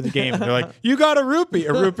from the end of the game, and they're like, "You got a rupee.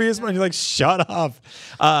 A rupee is money." You're like, "Shut up."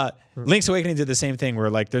 Link's Awakening did the same thing where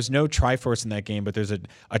like there's no Triforce in that game, but there's a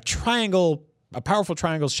triangle, a powerful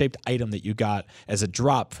triangle-shaped item that you got as a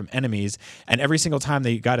drop from enemies, and every single time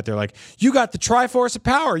they got it, they're like, you got the Triforce of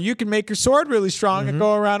power. You can make your sword really strong and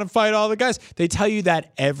go around and fight all the guys. They tell you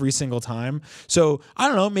that every single time. So, I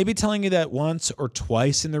don't know, maybe telling you that once or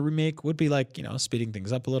twice in the remake would be like, speeding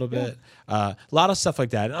things up a little bit. A lot of stuff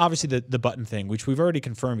like that. And obviously the button thing, which we've already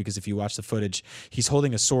confirmed because if you watch the footage, he's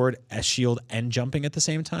holding a sword, a shield, and jumping at the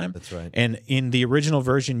same time. That's right. And in the original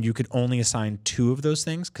version, you could only assign 2 of those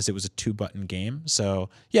things because it was a 2-button game.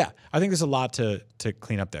 So yeah, I think there's a lot to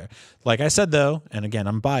clean up there. Like I said though, and again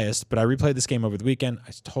I'm biased, but I replayed this game over the weekend.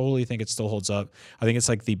 I totally think it still holds up. I think it's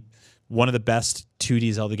like one of the best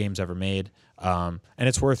 2D Zelda games ever made, and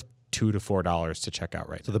it's worth $2 to $4 to check out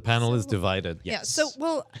right now. So the panel is divided. Yes. Yeah. So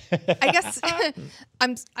well, I guess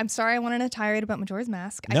I'm sorry I went on a tirade about Majora's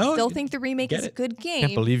Mask. No, I still think the remake is a good game. I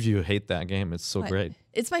can't believe you hate that game. It's so great.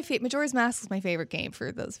 It's my favorite. Majora's Mask is my favorite game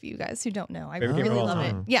for those of you guys who don't know. I Favorite game really of all love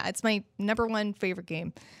it. time. Yeah, it's my #1 favorite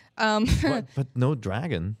game. But no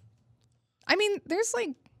dragon. I mean, there's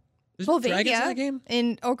like There's dragons in Volvania that game?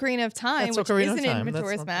 in Ocarina of Time, That's which Ocarina of isn't Time. in That's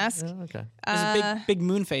Majora's not- Mask. Yeah, okay. There's a big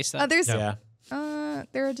moon face though. There's Yeah.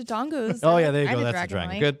 there are Dodongos. Oh that yeah, there you are go. kinda That's a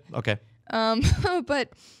dragon. dragon-like. Good. Okay. But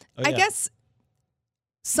Oh, I yeah. guess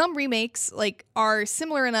some remakes like are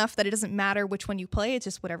similar enough that it doesn't matter which one you play. It's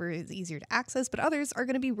just whatever is easier to access. But others are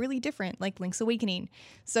going to be really different, like Link's Awakening.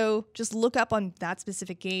 So just look up on that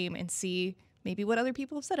specific game and see maybe what other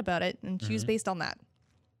people have said about it and choose based on that.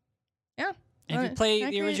 Yeah. And if you play the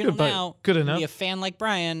Accurate. original Good, but now, good you'll be enough. a fan like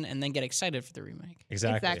Brian, and then get excited for the remake.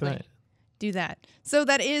 Exactly. Exactly. Do that. So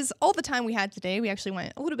that is all the time we had today. We actually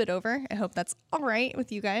went a little bit over. I hope that's all right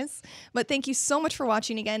with you guys. But thank you so much for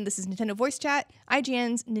watching again. This is Nintendo Voice Chat,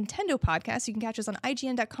 IGN's Nintendo podcast. You can catch us on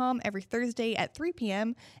IGN.com every Thursday at 3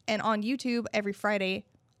 p.m. and on YouTube every Friday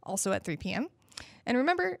also at 3 p.m. And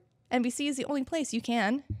remember, NBC is the only place you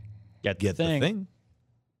can Get Get the the thing. thing.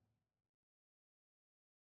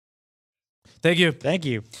 Thank you. Thank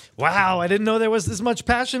you. Wow, I didn't know there was this much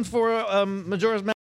passion for Majora's Mask.